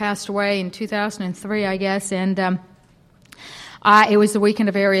brother-in-law passed away in 2003, I guess, and it was the weekend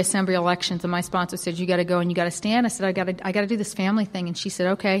of area assembly elections, and my sponsor said, you got to go and you got to stand. I said, I got to do this family thing. And she said,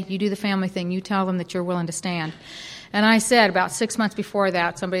 okay, you do the family thing. You tell them that you're willing to stand. And I said, about 6 months before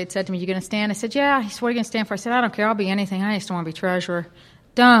that, somebody had said to me, you going to stand? I said, yeah. He said, what are you going to stand for? I said, I don't care. I'll be anything. I just don't want to be treasurer.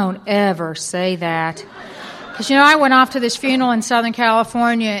 Don't ever say that. Because, I went off to this funeral in Southern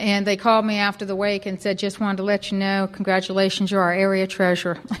California, and they called me after the wake and said, just wanted to let you know, congratulations, you're our area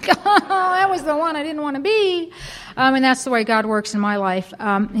treasurer. Like, oh, that was the one I didn't want to be. And that's the way God works in my life.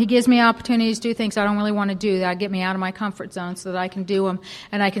 He gives me opportunities to do things I don't really want to do, that get me out of my comfort zone so that I can do them,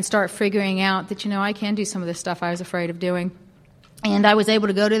 and I can start figuring out that, I can do some of this stuff I was afraid of doing. And I was able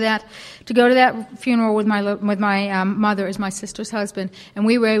to go to that funeral with my mother as my sister's husband, and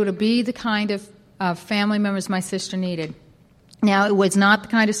we were able to be the kind of family members my sister needed. Now, it was not the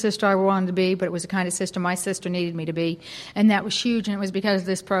kind of sister I wanted to be, but it was the kind of sister my sister needed me to be, and that was huge, and it was because of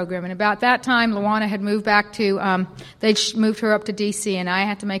this program. And about that time, Luana had moved back to, they'd moved her up to D.C., and I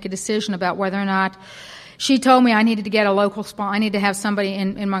had to make a decision about whether or not, she told me I needed to get a local I needed to have somebody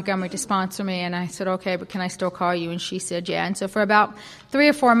in Montgomery to sponsor me, and I said, okay, but can I still call you? And she said, yeah. And so for about 3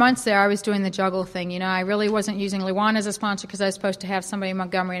 or 4 months there, I was doing the juggle thing. I really wasn't using Luana as a sponsor because I was supposed to have somebody in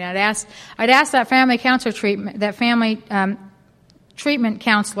Montgomery, and I'd asked that family counselor treatment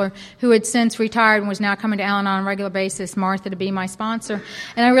counselor who had since retired and was now coming to Al-Anon on a regular basis, Martha, to be my sponsor.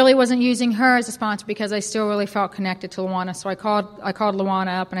 And I really wasn't using her as a sponsor because I still really felt connected to Luana. So I called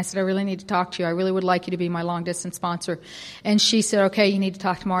Luana up and I said, I really need to talk to you. I really would like you to be my long-distance sponsor. And she said, okay, you need to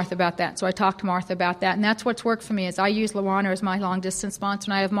talk to Martha about that. So I talked to Martha about that. And that's what's worked for me, is I use Luana as my long-distance sponsor,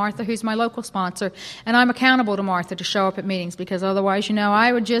 and I have Martha, who's my local sponsor. And I'm accountable to Martha to show up at meetings, because otherwise,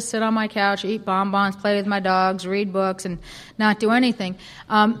 I would just sit on my couch, eat bonbons, play with my dogs, read books, and not do anything.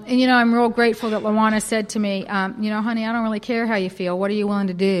 I'm real grateful that Luana said to me, honey, I don't really care how you feel. What are you willing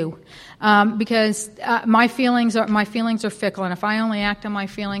to do? Because my feelings are fickle, and if I only act on my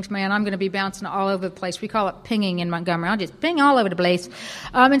feelings, man, I'm going to be bouncing all over the place. We call it pinging in Montgomery. I'll just ping all over the place.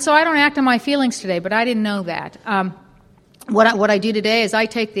 And so I don't act on my feelings today, but I didn't know that. What I do today is I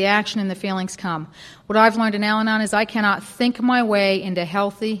take the action and the feelings come. What I've learned in Al-Anon is I cannot think my way into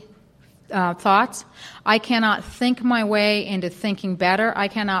healthy thoughts. I cannot think my way into thinking better. I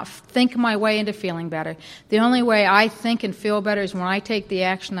cannot think my way into feeling better. The only way I think and feel better is when I take the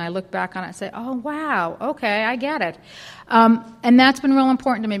action, I look back on it and say, oh, wow, okay, I get it. And that's been real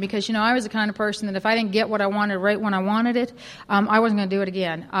important to me because, I was the kind of person that if I didn't get what I wanted right when I wanted it, I wasn't going to do it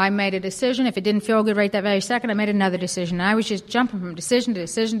again. I made a decision. If it didn't feel good right that very second, I made another decision. I was just jumping from decision to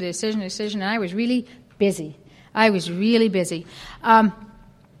decision to decision to decision, and I was really busy.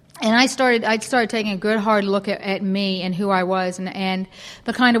 And I started taking a good hard look at me and who I was and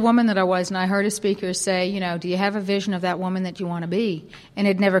the kind of woman that I was. And I heard a speaker say, do you have a vision of that woman that you want to be? And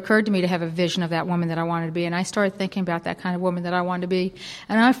it never occurred to me to have a vision of that woman that I wanted to be. And I started thinking about that kind of woman that I wanted to be.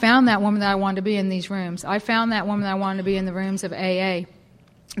 And I found that woman that I wanted to be in these rooms. I found that woman that I wanted to be in the rooms of AA.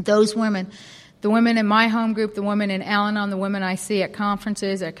 Those women, the women in my home group, the women in Al-Anon, the women I see at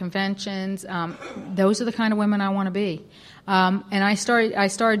conferences, at conventions, those are the kind of women I want to be. And I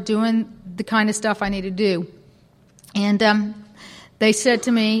started doing the kind of stuff I need to do. And they said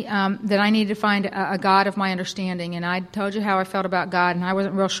to me that I needed to find a God of my understanding. And I told you how I felt about God, and I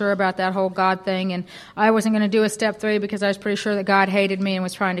wasn't real sure about that whole God thing. And I wasn't going to do a step 3 because I was pretty sure that God hated me and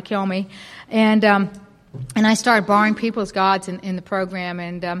was trying to kill me. And And I started borrowing people's gods in the program.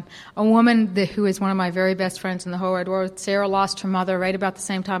 And a woman who is one of my very best friends in the whole wide world, Sarah, lost her mother right about the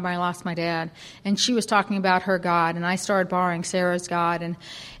same time I lost my dad. And she was talking about her God, and I started borrowing Sarah's God. And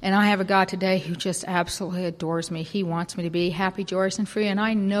I have a God today who just absolutely adores me. He wants me to be happy, joyous, and free. And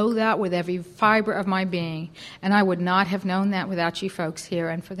I know that with every fiber of my being. And I would not have known that without you folks here.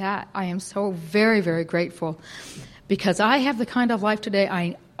 And for that, I am so very, very grateful. Because I have the kind of life today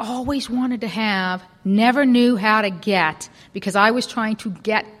I always wanted to have, never knew how to get, because I was trying to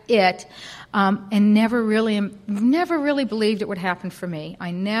get it, and never really believed it would happen for me. I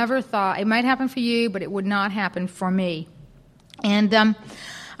never thought it might happen for you, but it would not happen for me. And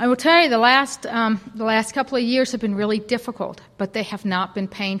I will tell you, the last couple of years have been really difficult, but they have not been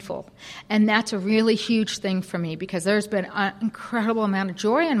painful. And that's a really huge thing for me, because there's been an incredible amount of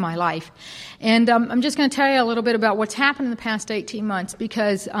joy in my life. And I'm just going to tell you a little bit about what's happened in the past 18 months,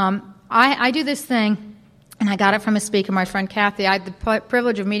 because I do this thing, and I got it from a speaker, my friend Kathy. I had the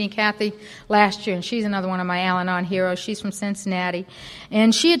privilege of meeting Kathy last year, and she's another one of my Al-Anon heroes. She's from Cincinnati.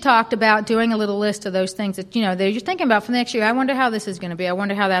 And she had talked about doing a little list of those things that, that you're thinking about for the next year. I wonder how this is going to be. I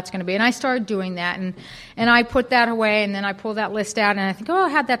wonder how that's going to be. And I started doing that, and I put that away, and then I pulled that list out, and I think, oh,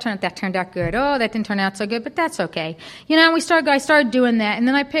 how'd that turn out? That turned out good. Oh, that didn't turn out so good, but that's okay. I started doing that, and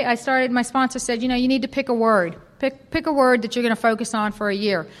then my sponsor said, you need to pick a word. Pick a word that you're going to focus on for a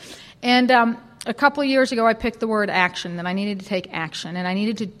year. And a couple of years ago, I picked the word action, that I needed to take action, and I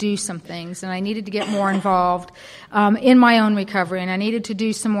needed to do some things, and I needed to get more involved in my own recovery, and I needed to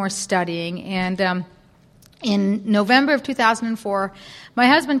do some more studying. And in November of 2004, my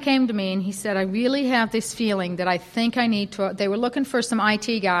husband came to me, and he said, I really have this feeling that I think I need to... They were looking for some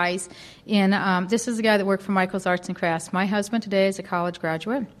IT guys in... this is a guy that worked for Michael's Arts and Crafts. My husband today is a college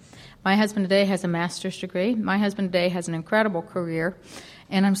graduate. My husband today has a master's degree. My husband today has an incredible career.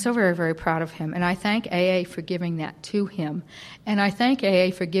 And I'm so very, very proud of him. And I thank AA for giving that to him. And I thank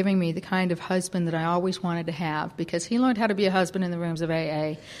AA for giving me the kind of husband that I always wanted to have, because he learned how to be a husband in the rooms of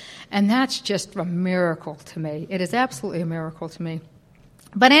AA. And that's just a miracle to me. It is absolutely a miracle to me.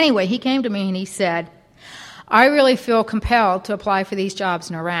 But anyway, he came to me and he said, I really feel compelled to apply for these jobs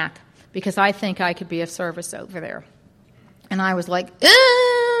in Iraq, because I think I could be of service over there. And I was like,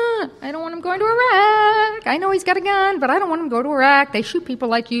 I don't want him going to Iraq. I know he's got a gun, but I don't want him to go to Iraq. They shoot people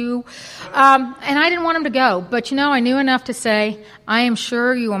like you. And I didn't want him to go. But, I knew enough to say, I am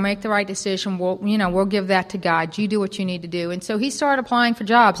sure you will make the right decision. We'll give that to God. You do what you need to do. And so he started applying for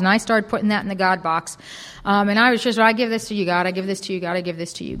jobs, and I started putting that in the God box. And I was just, I give this to you, God. I give this to you, God. I give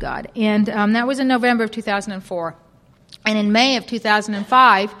this to you, God. And that was in November of 2004. And in May of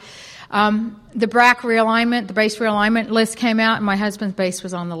 2005... the BRAC realignment, the base realignment list came out, and my husband's base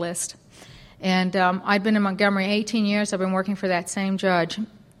was on the list. And I'd been in Montgomery 18 years. I've been working for that same judge.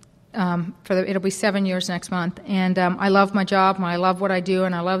 It'll be 7 years next month. And I love my job, and I love what I do,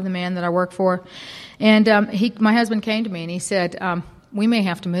 and I love the man that I work for. And my husband came to me, and he said, we may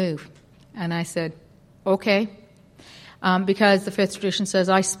have to move. And I said, okay, because the fifth tradition says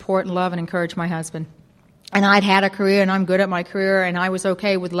I support and love and encourage my husband. And I'd had a career, and I'm good at my career, and I was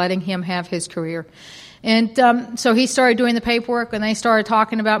okay with letting him have his career. And so he started doing the paperwork, and they started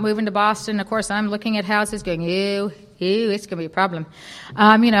talking about moving to Boston. Of course, I'm looking at houses going, ew, it's going to be a problem.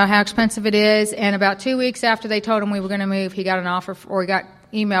 How expensive it is. And about 2 weeks after they told him we were going to move, he got an offer, or he got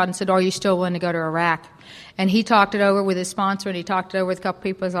emailed and said, are you still willing to go to Iraq? And he talked it over with his sponsor, and he talked it over with a couple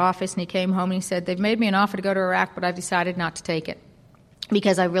people in his office, and he came home and he said, they've made me an offer to go to Iraq, but I've decided not to take it,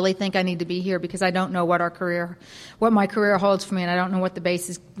 because I really think I need to be here, because I don't know what my career holds for me, and I don't know what the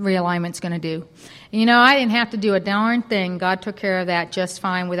base realignment's going to do. And, I didn't have to do a darn thing. God took care of that just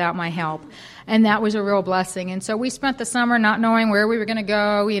fine without my help. And that was a real blessing. And so we spent the summer not knowing where we were going to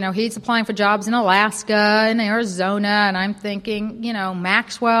go. He's applying for jobs in Alaska and Arizona, and I'm thinking,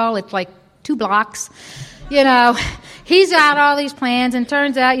 Maxwell, it's like 2 blocks. He's got all these plans, and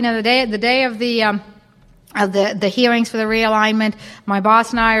turns out, the day of the hearings for the realignment, my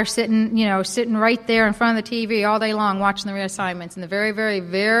boss and I are sitting right there in front of the TV all day long watching the reassignments. And the very, very,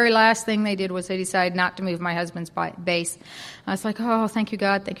 very last thing they did was they decided not to move my husband's base. I was like, oh, thank you,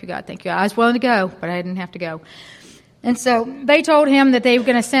 God, thank you, God, thank you. I was willing to go, but I didn't have to go. And so they told him that they were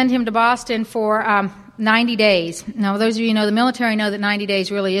going to send him to Boston for 90 days. Now, those of you who know the military know that 90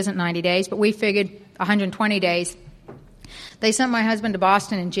 days really isn't 90 days, but we figured 120 days. They sent my husband to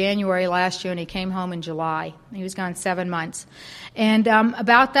Boston in January last year, and he came home in July. He was gone 7 months. And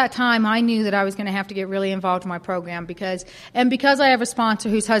about that time, I knew that I was going to have to get really involved in my program because I have a sponsor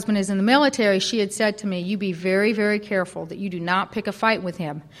whose husband is in the military. She had said to me, you be very, very careful that you do not pick a fight with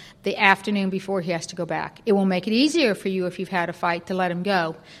him the afternoon before he has to go back. It will make it easier for you if you've had a fight to let him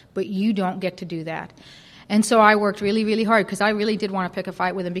go, but you don't get to do that. And so I worked really, really hard because I really did want to pick a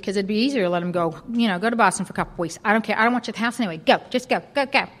fight with him because it'd be easier to let him go, go to Boston for a couple of weeks. I don't care. I don't want you at the house anyway. Go. Just go.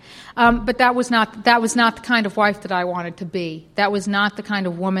 Go. But that was not the kind of wife that I wanted to be. That was not the kind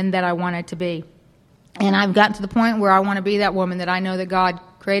of woman that I wanted to be. And I've gotten to the point where I want to be that woman that I know that God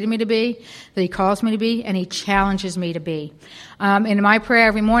created me to be, that He calls me to be, and He challenges me to be. And my prayer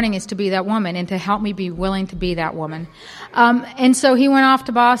every morning is to be that woman and to help me be willing to be that woman. And so he went off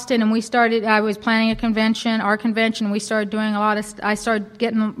to Boston, and I was planning our convention, we started doing I started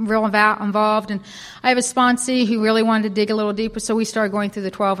getting real involved, and I have a sponsee who really wanted to dig a little deeper, so we started going through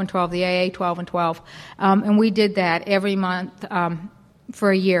the 12 and 12, the AA 12 and 12. And we did that every month, for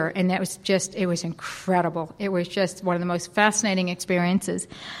a year, and it was incredible. It was just one of the most fascinating experiences.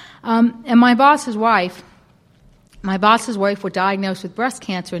 And my boss's wife was diagnosed with breast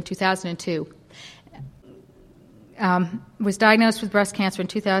cancer in 2002.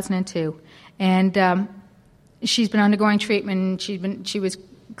 And she's been undergoing treatment. She was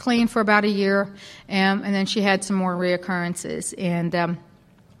clean for about a year, and then she had some more reoccurrences. And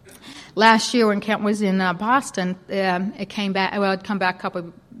last year, when Kent was in Boston, it came back. Well, it'd come back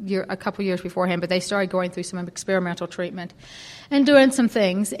a couple years beforehand, but they started going through some experimental treatment and doing some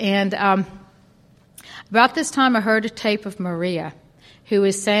things. And about this time, I heard a tape of Maria, who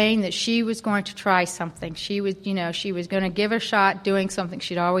was saying that she was going to try something. She was going to give it a shot doing something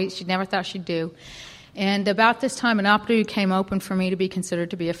she'd never thought she'd do. And about this time, an opportunity came open for me to be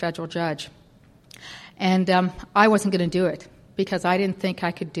considered to be a federal judge. And I wasn't going to do it, because I didn't think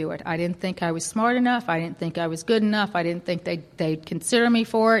I could do it. I didn't think I was smart enough. I didn't think I was good enough. I didn't think they'd consider me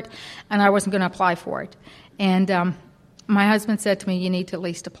for it, and I wasn't going to apply for it. And my husband said to me, you need to at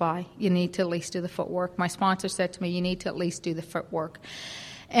least apply. You need to at least do the footwork. My sponsor said to me, you need to at least do the footwork.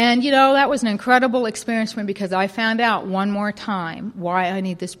 And, that was an incredible experience for me because I found out one more time why I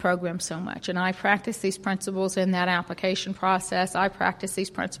need this program so much. And I practiced these principles in that application process. I practiced these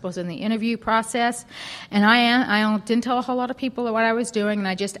principles in the interview process. And I didn't tell a whole lot of people what I was doing, and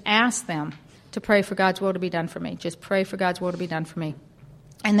I just asked them to pray for God's will to be done for me. Just pray for God's will to be done for me.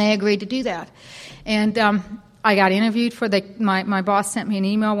 And they agreed to do that. And I got interviewed my boss sent me an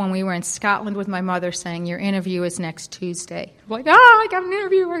email when we were in Scotland with my mother saying, your interview is next Tuesday. I'm like, I got an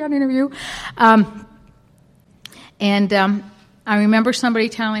interview. I remember somebody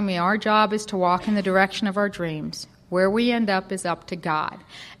telling me our job is to walk in the direction of our dreams. Where we end up is up to God.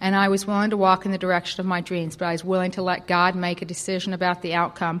 And I was willing to walk in the direction of my dreams, but I was willing to let God make a decision about the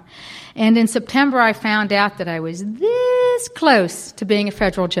outcome. And in September, I found out that I was this close to being a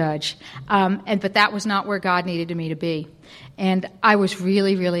federal judge. But that was not where God needed me to be. And I was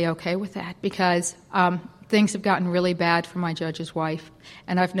really, really okay with that because things have gotten really bad for my judge's wife.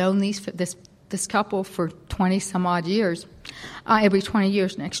 And I've known this couple for 20-some-odd years. It'll be 20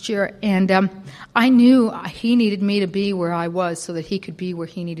 years next year. And I knew he needed me to be where I was so that he could be where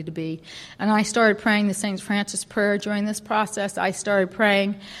he needed to be. And I started praying the St. Francis prayer during this process. I started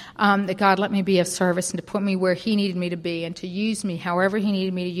praying that God let me be of service and to put me where he needed me to be and to use me however he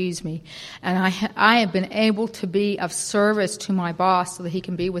needed me to use me. And I have been able to be of service to my boss so that he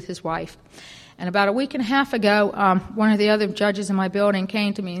can be with his wife. And about a week and a half ago, one of the other judges in my building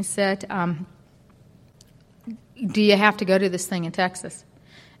came to me and said, do you have to go to this thing in Texas?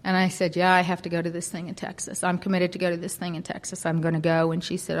 And I said, yeah, I have to go to this thing in Texas. I'm committed to go to this thing in Texas. I'm going to go. And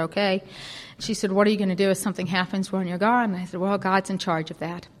she said, okay. She said, what are you going to do if something happens when you're gone? And I said, well, God's in charge of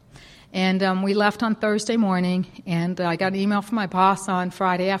that. And we left on Thursday morning, and I got an email from my boss on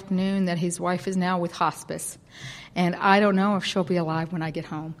Friday afternoon that his wife is now with hospice. And I don't know if she'll be alive when I get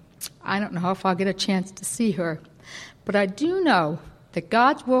home. I don't know if I'll get a chance to see her. But I do know that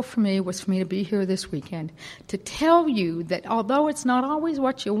God's will for me was for me to be here this weekend to tell you that although it's not always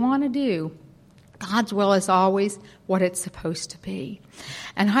what you want to do, God's will is always what it's supposed to be.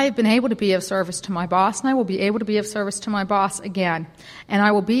 And I have been able to be of service to my boss, and I will be able to be of service to my boss again. And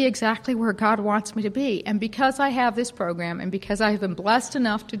I will be exactly where God wants me to be. And because I have this program, and because I have been blessed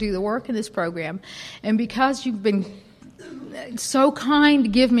enough to do the work in this program, and because you've been so kind to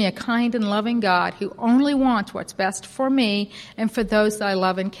give me a kind and loving God who only wants what's best for me and for those that I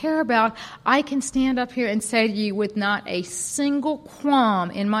love and care about, I can stand up here and say to you with not a single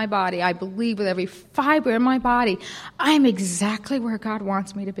qualm in my body, I believe with every fiber in my body, I'm exactly where God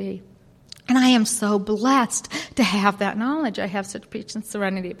wants me to be. And I am so blessed to have that knowledge. I have such peace and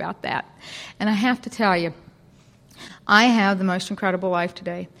serenity about that. And I have to tell you, I have the most incredible life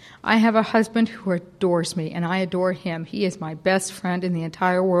today. I have a husband who adores me, and I adore him. He is my best friend in the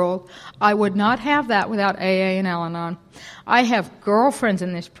entire world. I would not have that without AA and Al-Anon. I have girlfriends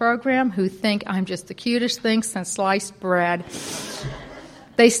in this program who think I'm just the cutest thing since sliced bread.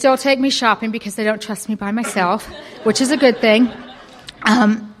 They still take me shopping because they don't trust me by myself, which is a good thing.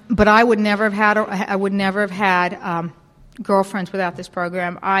 But I would never have had girlfriends without this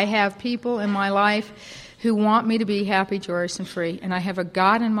program. I have people in my life who want me to be happy, joyous, and free. And I have a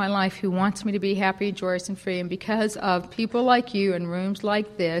God in my life who wants me to be happy, joyous, and free. And because of people like you and rooms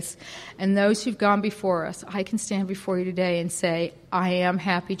like this and those who've gone before us, I can stand before you today and say, I am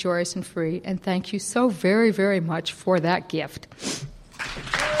happy, joyous, and free. And thank you so very, very much for that gift.